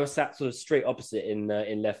I was sat sort of straight opposite in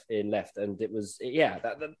left, and it was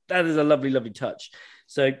that is a lovely, lovely touch.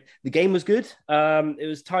 So the game was good. It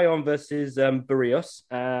was Taillon versus Barrios,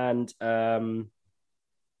 and good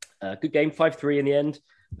game, 5-3 in the end.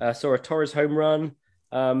 Saw a Torres home run.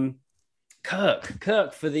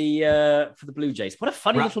 Kirk for the Blue Jays. What a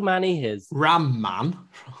funny little man he is. Ram man.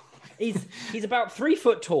 He's about 3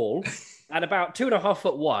 foot tall and about 2.5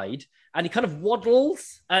 foot wide, and he kind of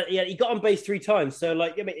waddles. He got on base 3 times. So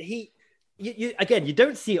you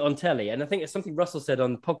don't see it on telly, and I think it's something Russell said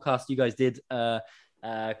on the podcast you guys did a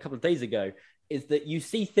couple of days ago. Is that you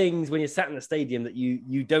see things when you're sat in the stadium that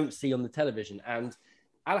you don't see on the television, and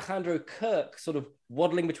Alejandro Kirk sort of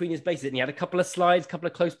waddling between his bases, and he had a couple of slides, a couple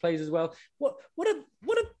of close plays as well. What a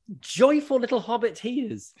joyful little hobbit he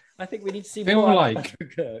is. I think we need to see more Alejandro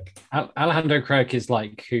Kirk. Alejandro Kirk is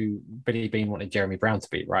like who Billy Bean wanted Jeremy Brown to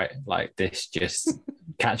be, right? Like this just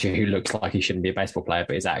catcher who looks like he shouldn't be a baseball player,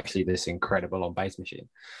 but is actually this incredible on-base machine.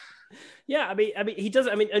 Yeah, I mean, he does.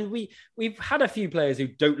 I mean, and we've had a few players who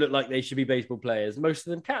don't look like they should be baseball players. Most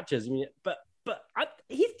of them catchers. I mean, but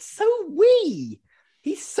he's so wee.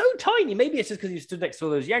 He's so tiny. Maybe it's just because he stood next to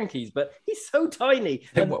all those Yankees, but he's so tiny.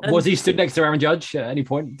 Was he stood next to Aaron Judge at any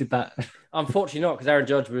point? Did that? Unfortunately not, because Aaron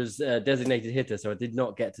Judge was a designated hitter, so I did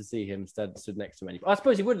not get to see him stood next to many. I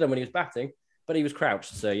suppose he would have done when he was batting, but he was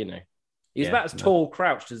crouched, so he was about as tall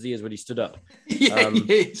crouched as he is when he stood up. Yeah, he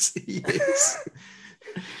is.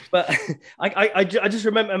 But I just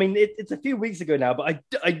remember. I mean, it's a few weeks ago now, but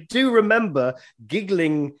I do remember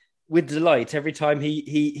giggling with delight every time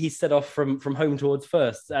he set off from home towards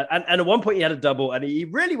first. And at one point he had a double and he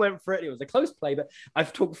really went for it. It was a close play, but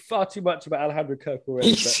I've talked far too much about Alejandro Kirk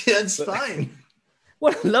already. That's fine.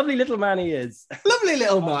 What a lovely little man he is. Lovely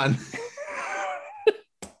little man.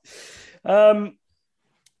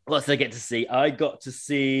 What did I get to see? I got to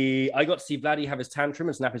see Vladdy have his tantrum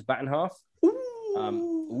and snap his bat in half.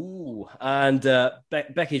 And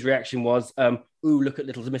Becky's reaction was, look at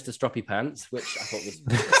little Mr. Stroppy Pants, which I thought was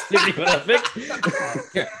absolutely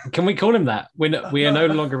perfect. Can we call him that? We are no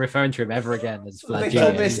longer referring to him ever again as Vlad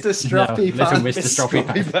Little Mr. Stroppy Pants. Little Mr. Stroppy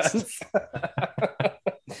Pants.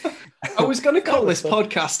 I was going to call this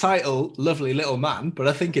podcast title "Lovely Little Man," but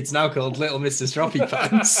I think it's now called "Little Mr. Stroppy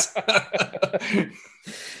Pants."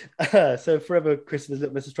 So forever, Christmas,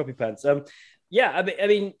 Little Mr. Stroppy Pants. Yeah, I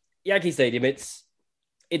mean, Yankee Stadium. It's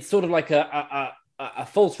sort of like a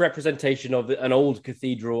false representation of an old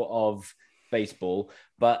cathedral of baseball,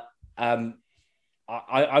 but I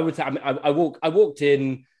would say I walked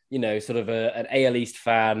in, sort of an AL East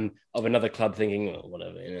fan of another club, thinking, oh,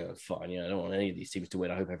 whatever, it's fine. I don't want any of these teams to win.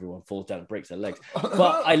 I hope everyone falls down and breaks their legs.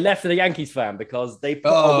 But I left as a Yankees fan because they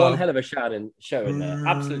put on one hell of a show in there.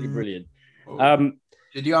 Absolutely brilliant.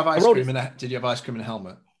 Did you have ice cream in a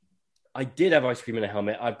helmet? I did have ice cream in a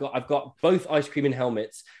helmet. I've got both ice cream and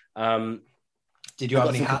helmets. Did you have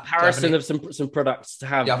any comparison of some products to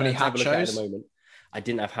have? Do you have any hat shows at the moment? I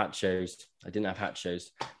didn't have hat shows.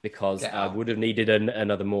 Because I would have needed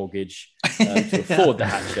another mortgage to afford the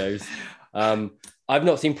hat shows. I've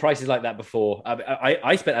not seen prices like that before.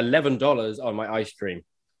 I spent $11 on my ice cream,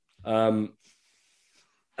 and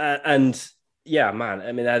yeah, man.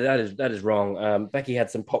 I mean that is wrong. Becky had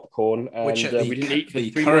some popcorn, and which at we didn't eat for the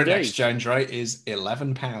 3 current more days. exchange rate is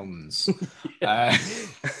 £11.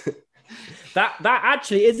 That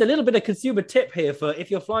actually is a little bit of consumer tip here for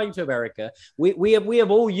if you're flying to America. We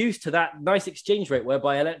have all used to that nice exchange rate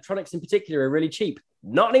whereby electronics in particular are really cheap.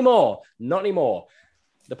 Not anymore.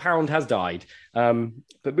 The pound has died.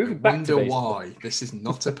 But moving back to baseball. Why this is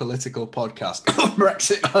not a political podcast.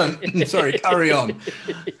 Brexit. Sorry, carry on.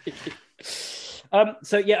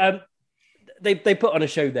 They put on a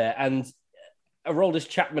show there, and Aroldis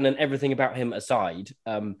Chapman and everything about him aside,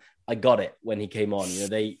 I got it when he came on.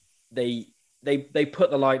 They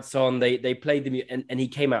put the lights on, they played the music, and he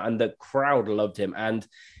came out, and the crowd loved him, and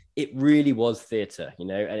it really was theatre,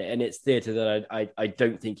 and it's theatre that I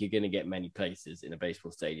don't think you're going to get many places in a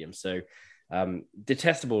baseball stadium. So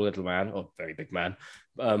detestable little man, or very big man,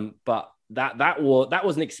 but that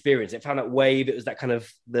was an experience. It found that wave. It was that kind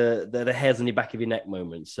of the hairs on your back of your neck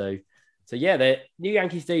moment. So yeah, the new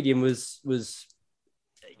Yankee Stadium was.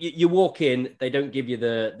 You walk in, they don't give you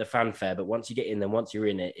the fanfare, but once you get in, then once you're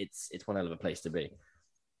in it, it's one hell of a place to be.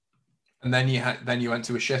 And then you went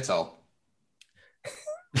to a shithole,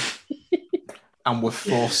 and were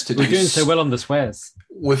forced to do. We're doing so well on the swears.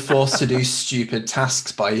 We're forced to do stupid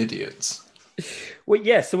tasks by idiots. Well,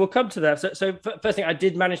 yeah. So we'll come to that. So first thing, I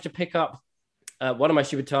did manage to pick up. One of my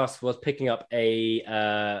stupid tasks was picking up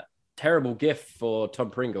a terrible gift for Tom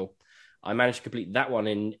Pringle. I managed to complete that one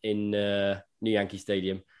in New Yankee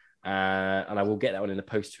Stadium, and I will get that one in the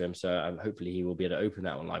post to him. So hopefully he will be able to open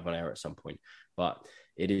that one live on air at some point. But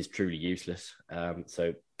it is truly useless.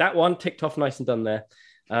 So that one ticked off nice and done there.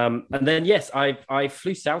 And then yes, I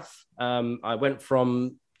flew south. I went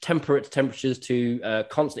from temperate temperatures to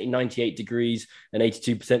constantly 98 degrees and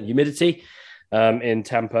 82% humidity in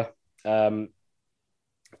Tampa. And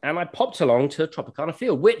I popped along to Tropicana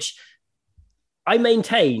Field, which I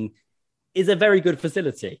maintain is a very good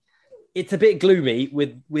facility. It's a bit gloomy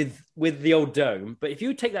with the old dome, but if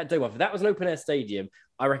you take that dome off, if that was an open air stadium,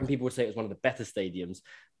 I reckon people would say it was one of the better stadiums.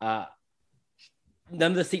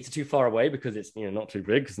 None of the seats are too far away because it's not too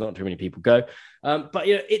big because not too many people go. But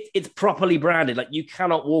it's properly branded. Like you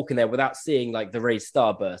cannot walk in there without seeing like the Rays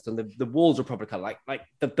Starburst, and the walls are properly colored. Like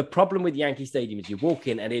the problem with Yankee Stadium is you walk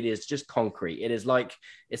in and it is just concrete. It is like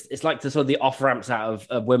it's like the sort of the off ramps out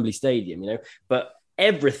of Wembley Stadium, but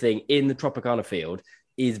everything in the Tropicana Field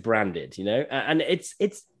is branded, and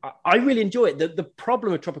I really enjoy it. The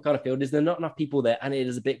problem with Tropicana Field is there are not enough people there, and it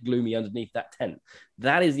is a bit gloomy underneath that tent.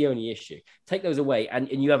 That is the only issue. Take those away, and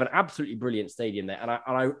you have an absolutely brilliant stadium there. And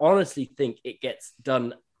I honestly think it gets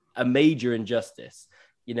done a major injustice.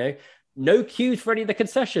 No queues for any of the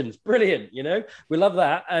concessions. Brilliant. We love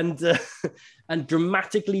that, and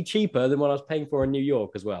dramatically cheaper than what I was paying for in New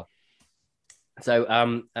York as well. So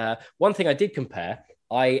one thing I did compare.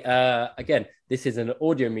 Again, this is an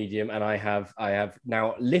audio medium, and I have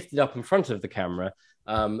now lifted up in front of the camera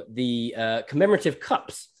the commemorative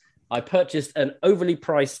cups. I purchased an overly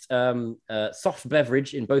priced soft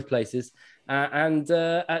beverage in both places, and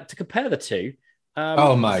to compare the two.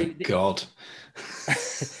 Oh my God!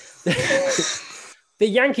 The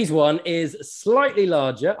Yankees one is slightly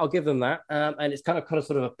larger. I'll give them that, and it's kind of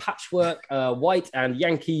sort of a patchwork white and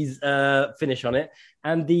Yankees finish on it.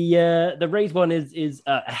 And the Rays one is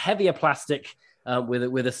a heavier plastic with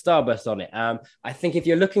a starburst on it. I think if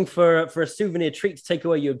you're looking for a souvenir treat to take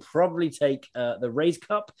away, you'd probably take the Rays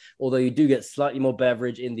cup, although you do get slightly more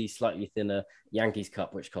beverage in the slightly thinner Yankees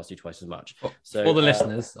cup, which costs you twice as much. So for the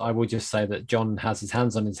listeners, I will just say that John has his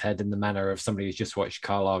hands on his head in the manner of somebody who's just watched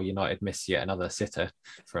Carlisle United miss yet another sitter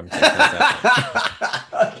from.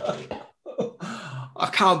 I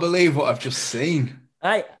can't believe what I've just seen.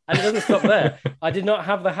 And it doesn't stop there. I did not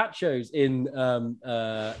have the hachos in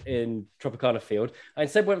Tropicana Field. I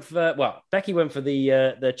instead went for Becky went for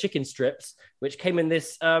the chicken strips, which came in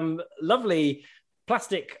this lovely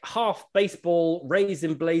plastic half baseball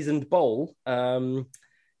raisin blazoned bowl,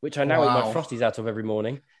 which I now eat my Frosties out of every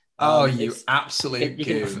morning. Oh, you absolute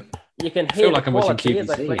goon! You can hear like I'm watching quality as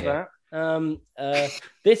I click that.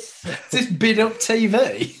 This Is this bid up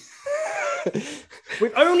TV?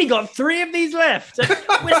 We've only got 3 of these left.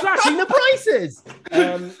 We're slashing the prices.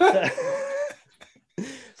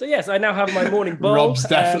 So yes, I now have my morning bowl. Rob's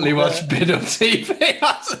definitely watched bid up TV,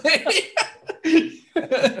 hasn't he?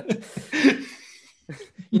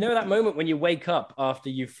 You know that moment when you wake up after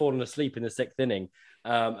you've fallen asleep in the 6th inning,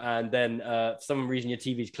 and then for some reason your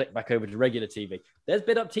TV's clicked back over to regular TV. There's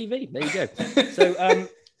bid up TV. There you go.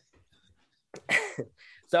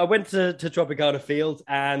 So I went to Tropicana Field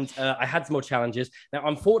and I had some more challenges. Now,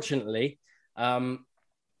 unfortunately, I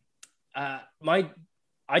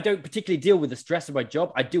don't particularly deal with the stress of my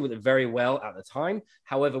job. I deal with it very well at the time.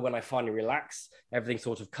 However, when I finally relax, everything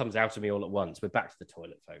sort of comes out of me all at once. We're back to the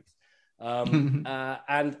toilet, folks.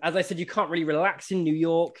 And as I said, you can't really relax in New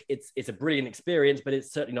York. It's a brilliant experience, but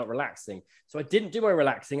it's certainly not relaxing. So I didn't do my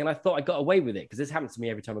relaxing, and I thought I got away with it because this happens to me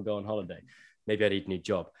every time I go on holiday. Maybe I need a new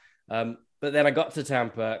job. But then I got to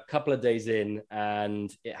Tampa a couple of days in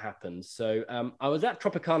and it happened. So I was at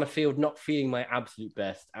Tropicana Field not feeling my absolute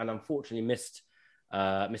best and unfortunately missed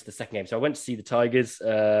the second game. So I went to see the Tigers.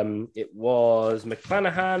 It was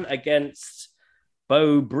McClanahan against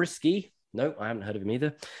Bo Brisky. No, I haven't heard of him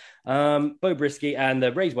either. Bo Brisky, and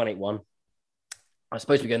the Rays won 8-1. I was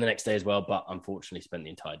supposed to be going the next day as well, but unfortunately spent the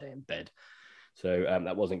entire day in bed. So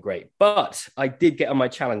that wasn't great, but I did get on my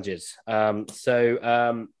challenges. I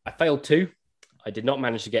failed 2. I did not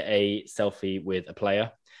manage to get a selfie with a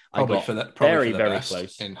player. Probably I got for the very best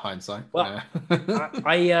close in hindsight. Well,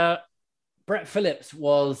 Brett Phillips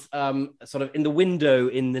was sort of in the window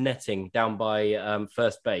in the netting down by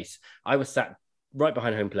first base. I was sat right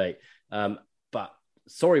behind home plate, but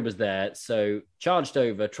Sorry was there, so charged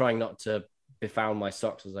over, trying not to befoul my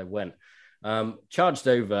socks as I went. Charged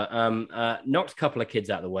over, knocked a couple of kids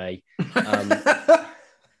out of the way.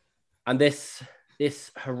 And this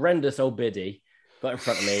horrendous old biddy got in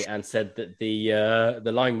front of me and said that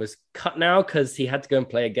the line was cut now because he had to go and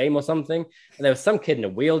play a game or something. And there was some kid in a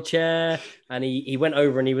wheelchair, and he went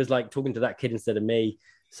over and he was like talking to that kid instead of me.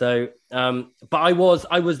 So, but I was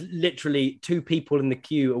literally 2 people in the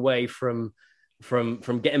queue away from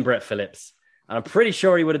getting Brett Phillips. And I'm pretty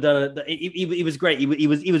sure he would have done it. He was great. He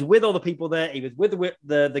was with all the people there. He was with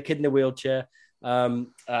the kid in the wheelchair.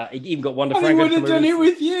 He even got one to Franco. He would have done it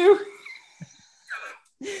with you.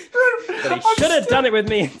 But he should have done it with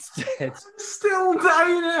me instead. Still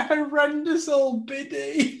down a horrendous old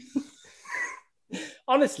biddy.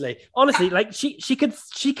 Honestly, like she could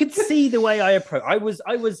see the way I approach. I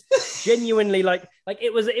was genuinely like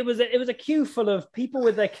it was a queue full of people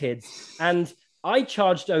with their kids, and I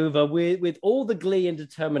charged over with all the glee and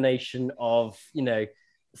determination of, you know,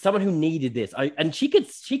 someone who needed this. And she could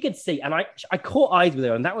see, and I caught eyes with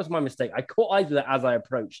her, and that was my mistake. I caught eyes with her as I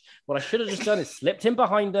approached. What I should have just done is slipped in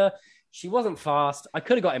behind her. She wasn't fast. I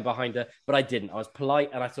could have got in behind her, but I didn't. I was polite,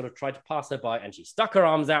 and I sort of tried to pass her by, and she stuck her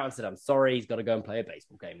arms out and said, "I'm sorry, he's got to go and play a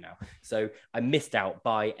baseball game now." So I missed out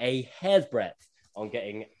by a hair's breadth on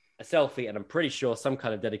getting a selfie, and I'm pretty sure some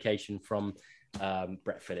kind of dedication from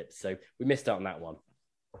Brett Phillips. So we missed out on that one.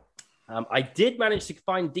 I did manage to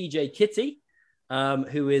find DJ Kitty,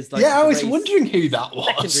 who is like, I was wondering who that was.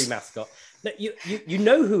 Secondary mascot. No, you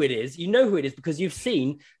know who it is. You know who it is because you've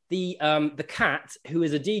seen the cat who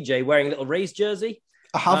is a DJ wearing a little Rays jersey.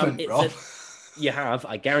 I haven't, Rob. You have.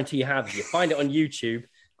 I guarantee you have. You find it on YouTube.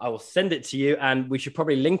 I will send it to you, and we should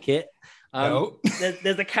probably link it. No.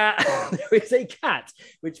 There's a cat. There is a cat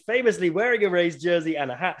which famously wearing a Rays jersey and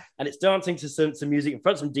a hat, and it's dancing to some music in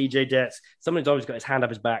front of some DJ decks. Someone's always got his hand up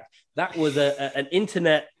his back. That was an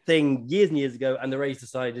internet thing years and years ago, and the Rays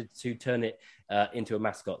decided to turn it into a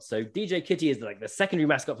mascot. So DJ Kitty is like the secondary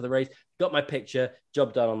mascot for the Rays. Got my picture.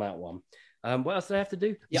 Job done on that one. What else did I have to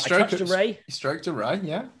do? Yeah, I touched a Ray. You stroked a Ray,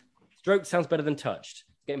 yeah. Stroked sounds better than touched.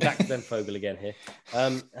 Getting back to Ben Fogle again here.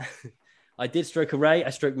 I did stroke a Ray. I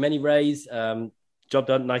stroked many Rays. Job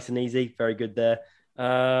done, nice and easy. Very good there.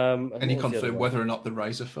 Any conflict whether or not the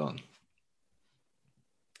Rays are fun?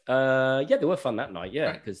 Yeah, they were fun that night.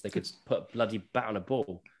 Yeah, because they could put a bloody bat on a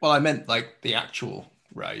ball. Well, I meant like the actual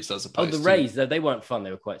Rays as opposed to... the Rays, they weren't fun.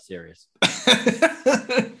 They were quite serious.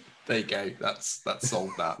 There you go. That's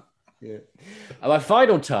solved that. Yeah. My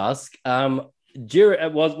final task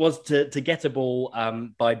was to get a ball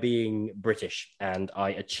by being British, and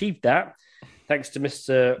I achieved that thanks to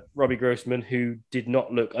Mr. Robbie Grossman, who did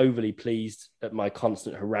not look overly pleased at my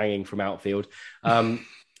constant haranguing from outfield.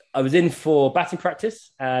 I was in for batting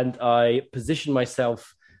practice, and I positioned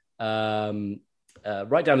myself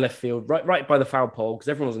right down left field, right by the foul pole, because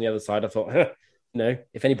everyone was on the other side. I thought,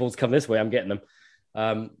 if any balls come this way, I'm getting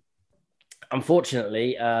them.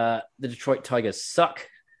 Unfortunately, the Detroit Tigers suck.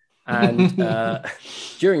 And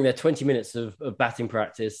during their 20 minutes of batting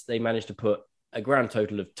practice, they managed to put a grand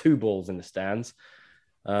total of 2 balls in the stands.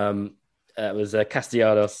 It was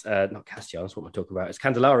Castellanos, not Castellanos, what am I talking about? It's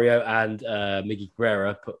Candelario and Miggy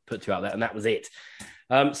Guerrera put 2 out there, and that was it.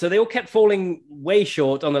 So they all kept falling way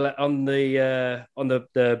short on the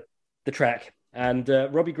track. And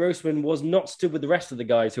Robbie Grossman was not stood with the rest of the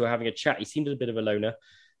guys who were having a chat. He seemed a bit of a loner.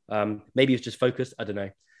 Maybe he was just focused. I don't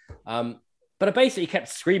know. But I basically kept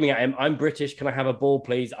screaming at him, "I'm British, can I have a ball,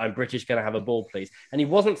 please? I'm British, can I have a ball, please?" And he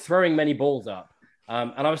wasn't throwing many balls up.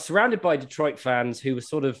 And I was surrounded by Detroit fans who were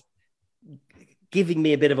sort of giving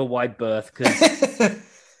me a bit of a wide berth. Because,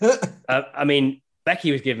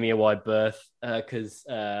 Becky was giving me a wide berth because,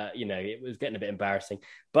 it was getting a bit embarrassing.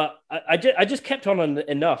 But I just kept on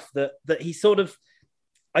enough that he sort of,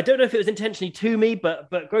 I don't know if it was intentionally to me,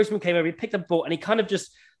 but Grossman came over, he picked up the ball and he kind of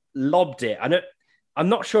just lobbed it. I'm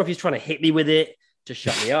not sure if he's trying to hit me with it to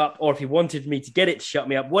shut me up, or if he wanted me to get it to shut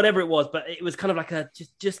me up, whatever it was. But it was kind of like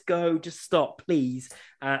just go, just stop, please.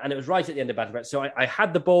 And it was right at the end of batting practice. So I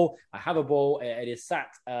had the ball. I have a ball. It is sat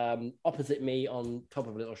opposite me on top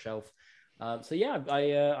of a little shelf.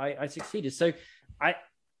 I succeeded. So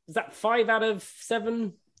is that 5 out of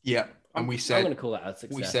 7? Yeah, and we said I'm going to call that a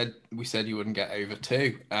success. We said you wouldn't get over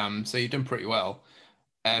 2. So you've done pretty well.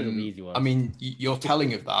 Easy ones. I mean, your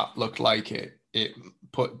telling of that looked like it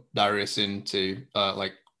put Darius into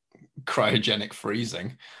cryogenic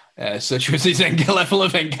freezing, such was his level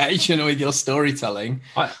of engagement with your storytelling.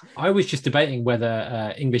 I was just debating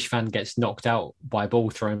whether English fan gets knocked out by a ball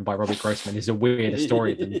thrown by Robbie Grossman is a weirder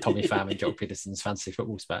story than Tommy Pham and Jock Peterson's fantasy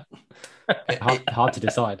football spat. Hard to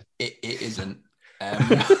decide. It isn't.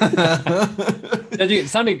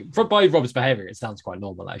 Sounding by Rob's behaviour, it sounds quite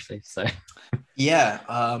normal actually. So yeah.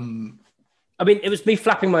 I mean, it was me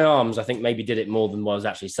flapping my arms, I think maybe did it more than what I was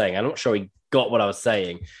actually saying. I'm not sure he got what I was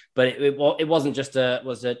saying, but it wasn't just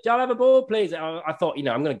 "I'll have a ball, please." I thought,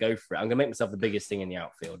 I'm going to go for it. I'm going to make myself the biggest thing in the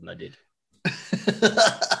outfield, and I did.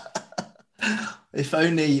 If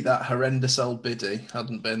only that horrendous old biddy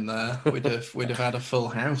hadn't been there, we'd have had a full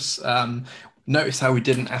house. Notice how we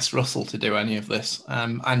didn't ask Russell to do any of this,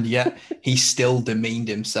 and yet he still demeaned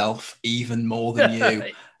himself even more than you.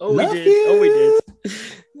 We did.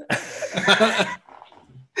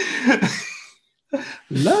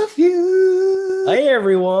 Love you. Hey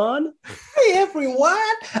everyone.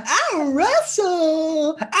 I'm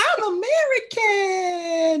Russell. I'm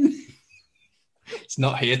American. He's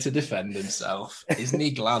not here to defend himself. Isn't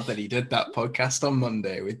he glad that he did that podcast on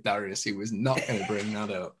Monday with Darius? He was not going to bring that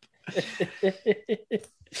up.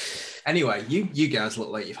 Anyway, you guys look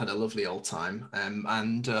like you've had a lovely old time.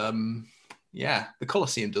 Yeah, the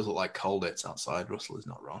Colosseum does look like Colditz outside. Russell is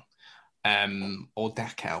not wrong. Or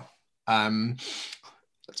Dachau.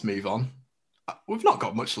 Let's move on. We've not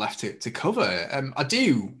got much left to cover. I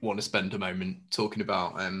do want to spend a moment talking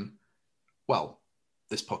about,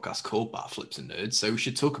 this podcast called Bat Flips and Nerds, so we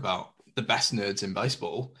should talk about the best nerds in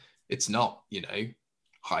baseball. It's not,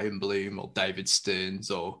 Chaim Bloom or David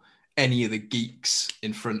Stearns or any of the geeks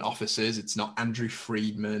in front offices. It's not Andrew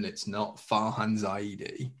Friedman. It's not Farhan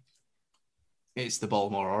Zaidi. It's the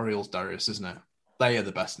Baltimore Orioles, Darius, isn't it? They are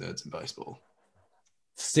the best nerds in baseball.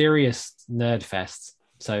 Serious nerd fest.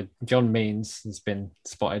 So John Means has been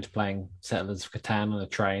spotted playing Settlers of Catan on a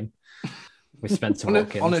train with Spencer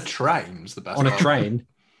Watkins. On a train was the best. On a train,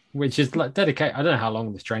 which is like dedicated. I don't know how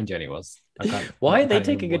long this train journey was. Why are they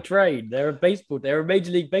taking a train? They're a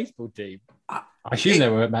Major League Baseball team. I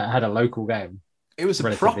assume had a local game. It was a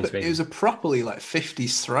properly like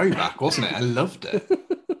 50s throwback, wasn't it? I loved it.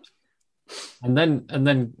 And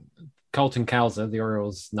then Colton Cowser, the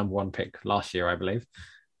Orioles' number 1 pick last year, I believe,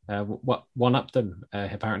 one up them.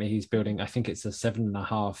 Apparently, he's building. I think it's a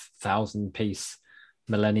 7,500 piece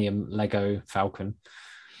Millennium Lego Falcon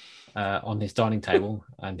on his dining table,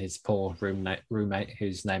 and his poor roommate,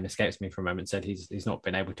 whose name escapes me for a moment, said he's not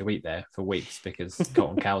been able to eat there for weeks because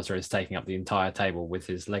Colton Cowser is taking up the entire table with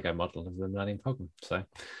his Lego model of the Millennium Falcon. So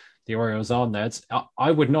the Orioles are nerds.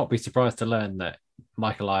 I would not be surprised to learn that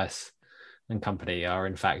Michael Elias and company are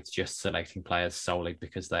in fact just selecting players solely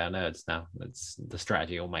because they are nerds now. The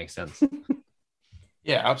strategy all makes sense.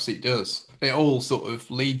 Yeah, absolutely does. It all sort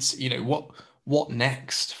of leads, what what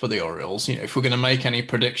next for the Orioles? You know, if we're going to make any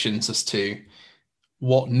predictions as to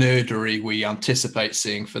what nerdery we anticipate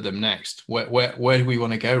seeing for them next, where do we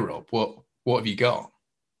want to go, Rob? What have you got?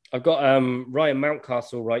 I've got Ryan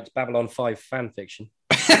Mountcastle writes Babylon 5 fan fiction.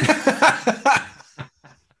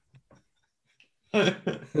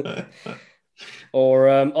 Or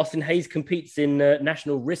Austin Hayes competes in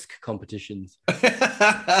national risk competitions. And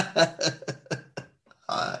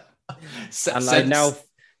I now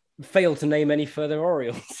fail to name any further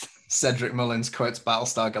Orioles. Cedric Mullins quotes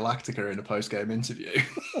Battlestar Galactica in a post-game interview.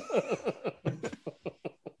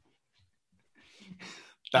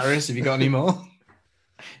 Darius, have you got any more?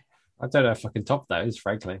 I don't know if I can top those,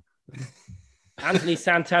 frankly. Anthony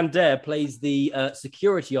Santander plays the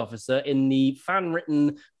security officer in the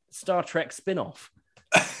fan-written Star Trek spin-off.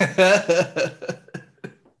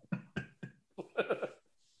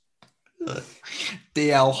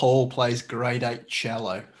 DL Hall plays grade 8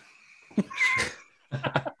 cello.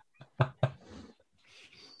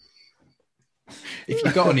 If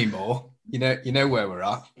you've got any more, you know where we're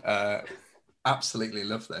at. Absolutely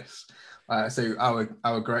love this. So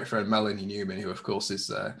our great friend Melanie Newman, who of course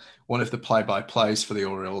is one of the play-by-plays for the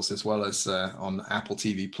Orioles, as well as on Apple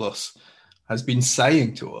TV Plus, has been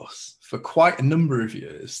saying to us for quite a number of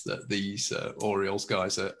years that these Orioles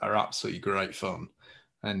guys are absolutely great fun,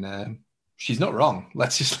 and she's not wrong.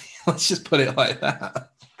 Let's just put it like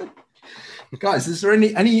that. Guys, is there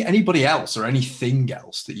anybody else or anything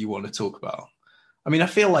else that you want to talk about? I mean, I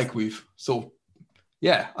feel like we've sort of,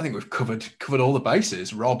 I think we've covered all the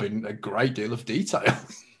bases, Rob, in a great deal of detail.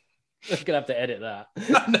 I'm gonna have to edit that.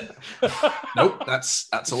 Nope,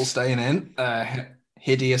 that's all staying in.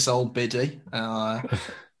 Hideous old biddy.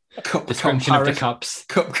 Description of the cups.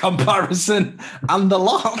 Cup comparison and the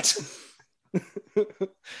lot.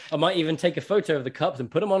 I might even take a photo of the cups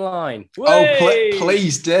and put them online. Oh,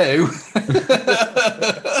 please do.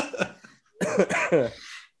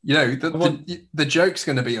 You know, the joke's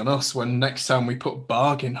going to be on us when next time we put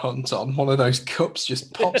Bargain Hunt on, one of those cups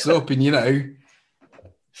just pops up and, you know,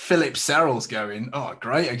 Philip Serrell's going, oh,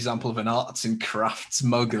 great example of an arts and crafts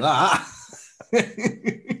mug, that.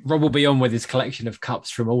 Rob will be on with his collection of cups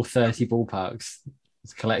from all 30 ballparks.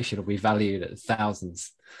 His collection will be valued at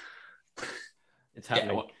thousands. It's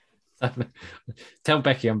happening. Tell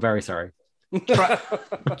Becky I'm very sorry.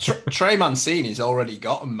 Trey Mancini's already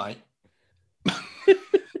got them, mate.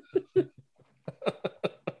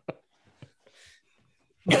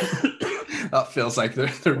 That feels like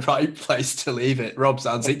the right place to leave it. Rob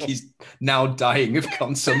sounds like he's now dying of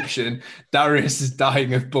consumption. Darius is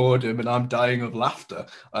dying of boredom, and I'm dying of laughter.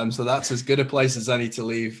 So that's as good a place as any to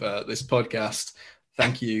leave this podcast.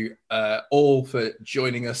 Thank you all for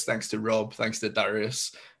joining us. Thanks to Rob. Thanks to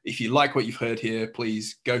Darius. If you like what you've heard here,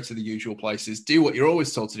 please go to the usual places. Do what you're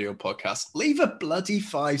always told to do on podcasts. Leave a bloody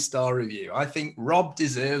 5-star review. I think Rob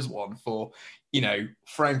deserves one for, you know,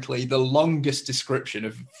 frankly, the longest description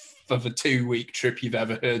of a 2-week trip you've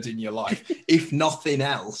ever heard in your life. If nothing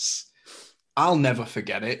else, I'll never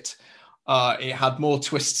forget it. It had more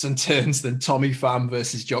twists and turns than Tommy Pham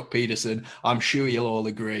versus Jock Peterson. I'm sure you'll all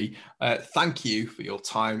agree. Thank you for your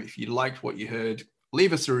time. If you liked what you heard,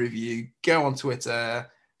 leave us a review. Go on Twitter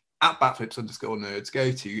at @batflips_nerds.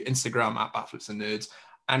 Go to Instagram at @batflipsandnerds.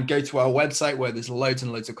 And go to our website where there's loads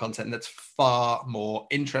and loads of content that's far more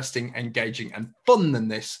interesting, engaging, and fun than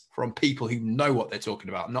this from people who know what they're talking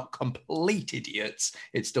about, not complete idiots.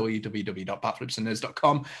 It's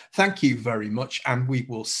www.batflipsandnerds.com. Thank you very much, and we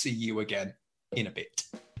will see you again in a bit.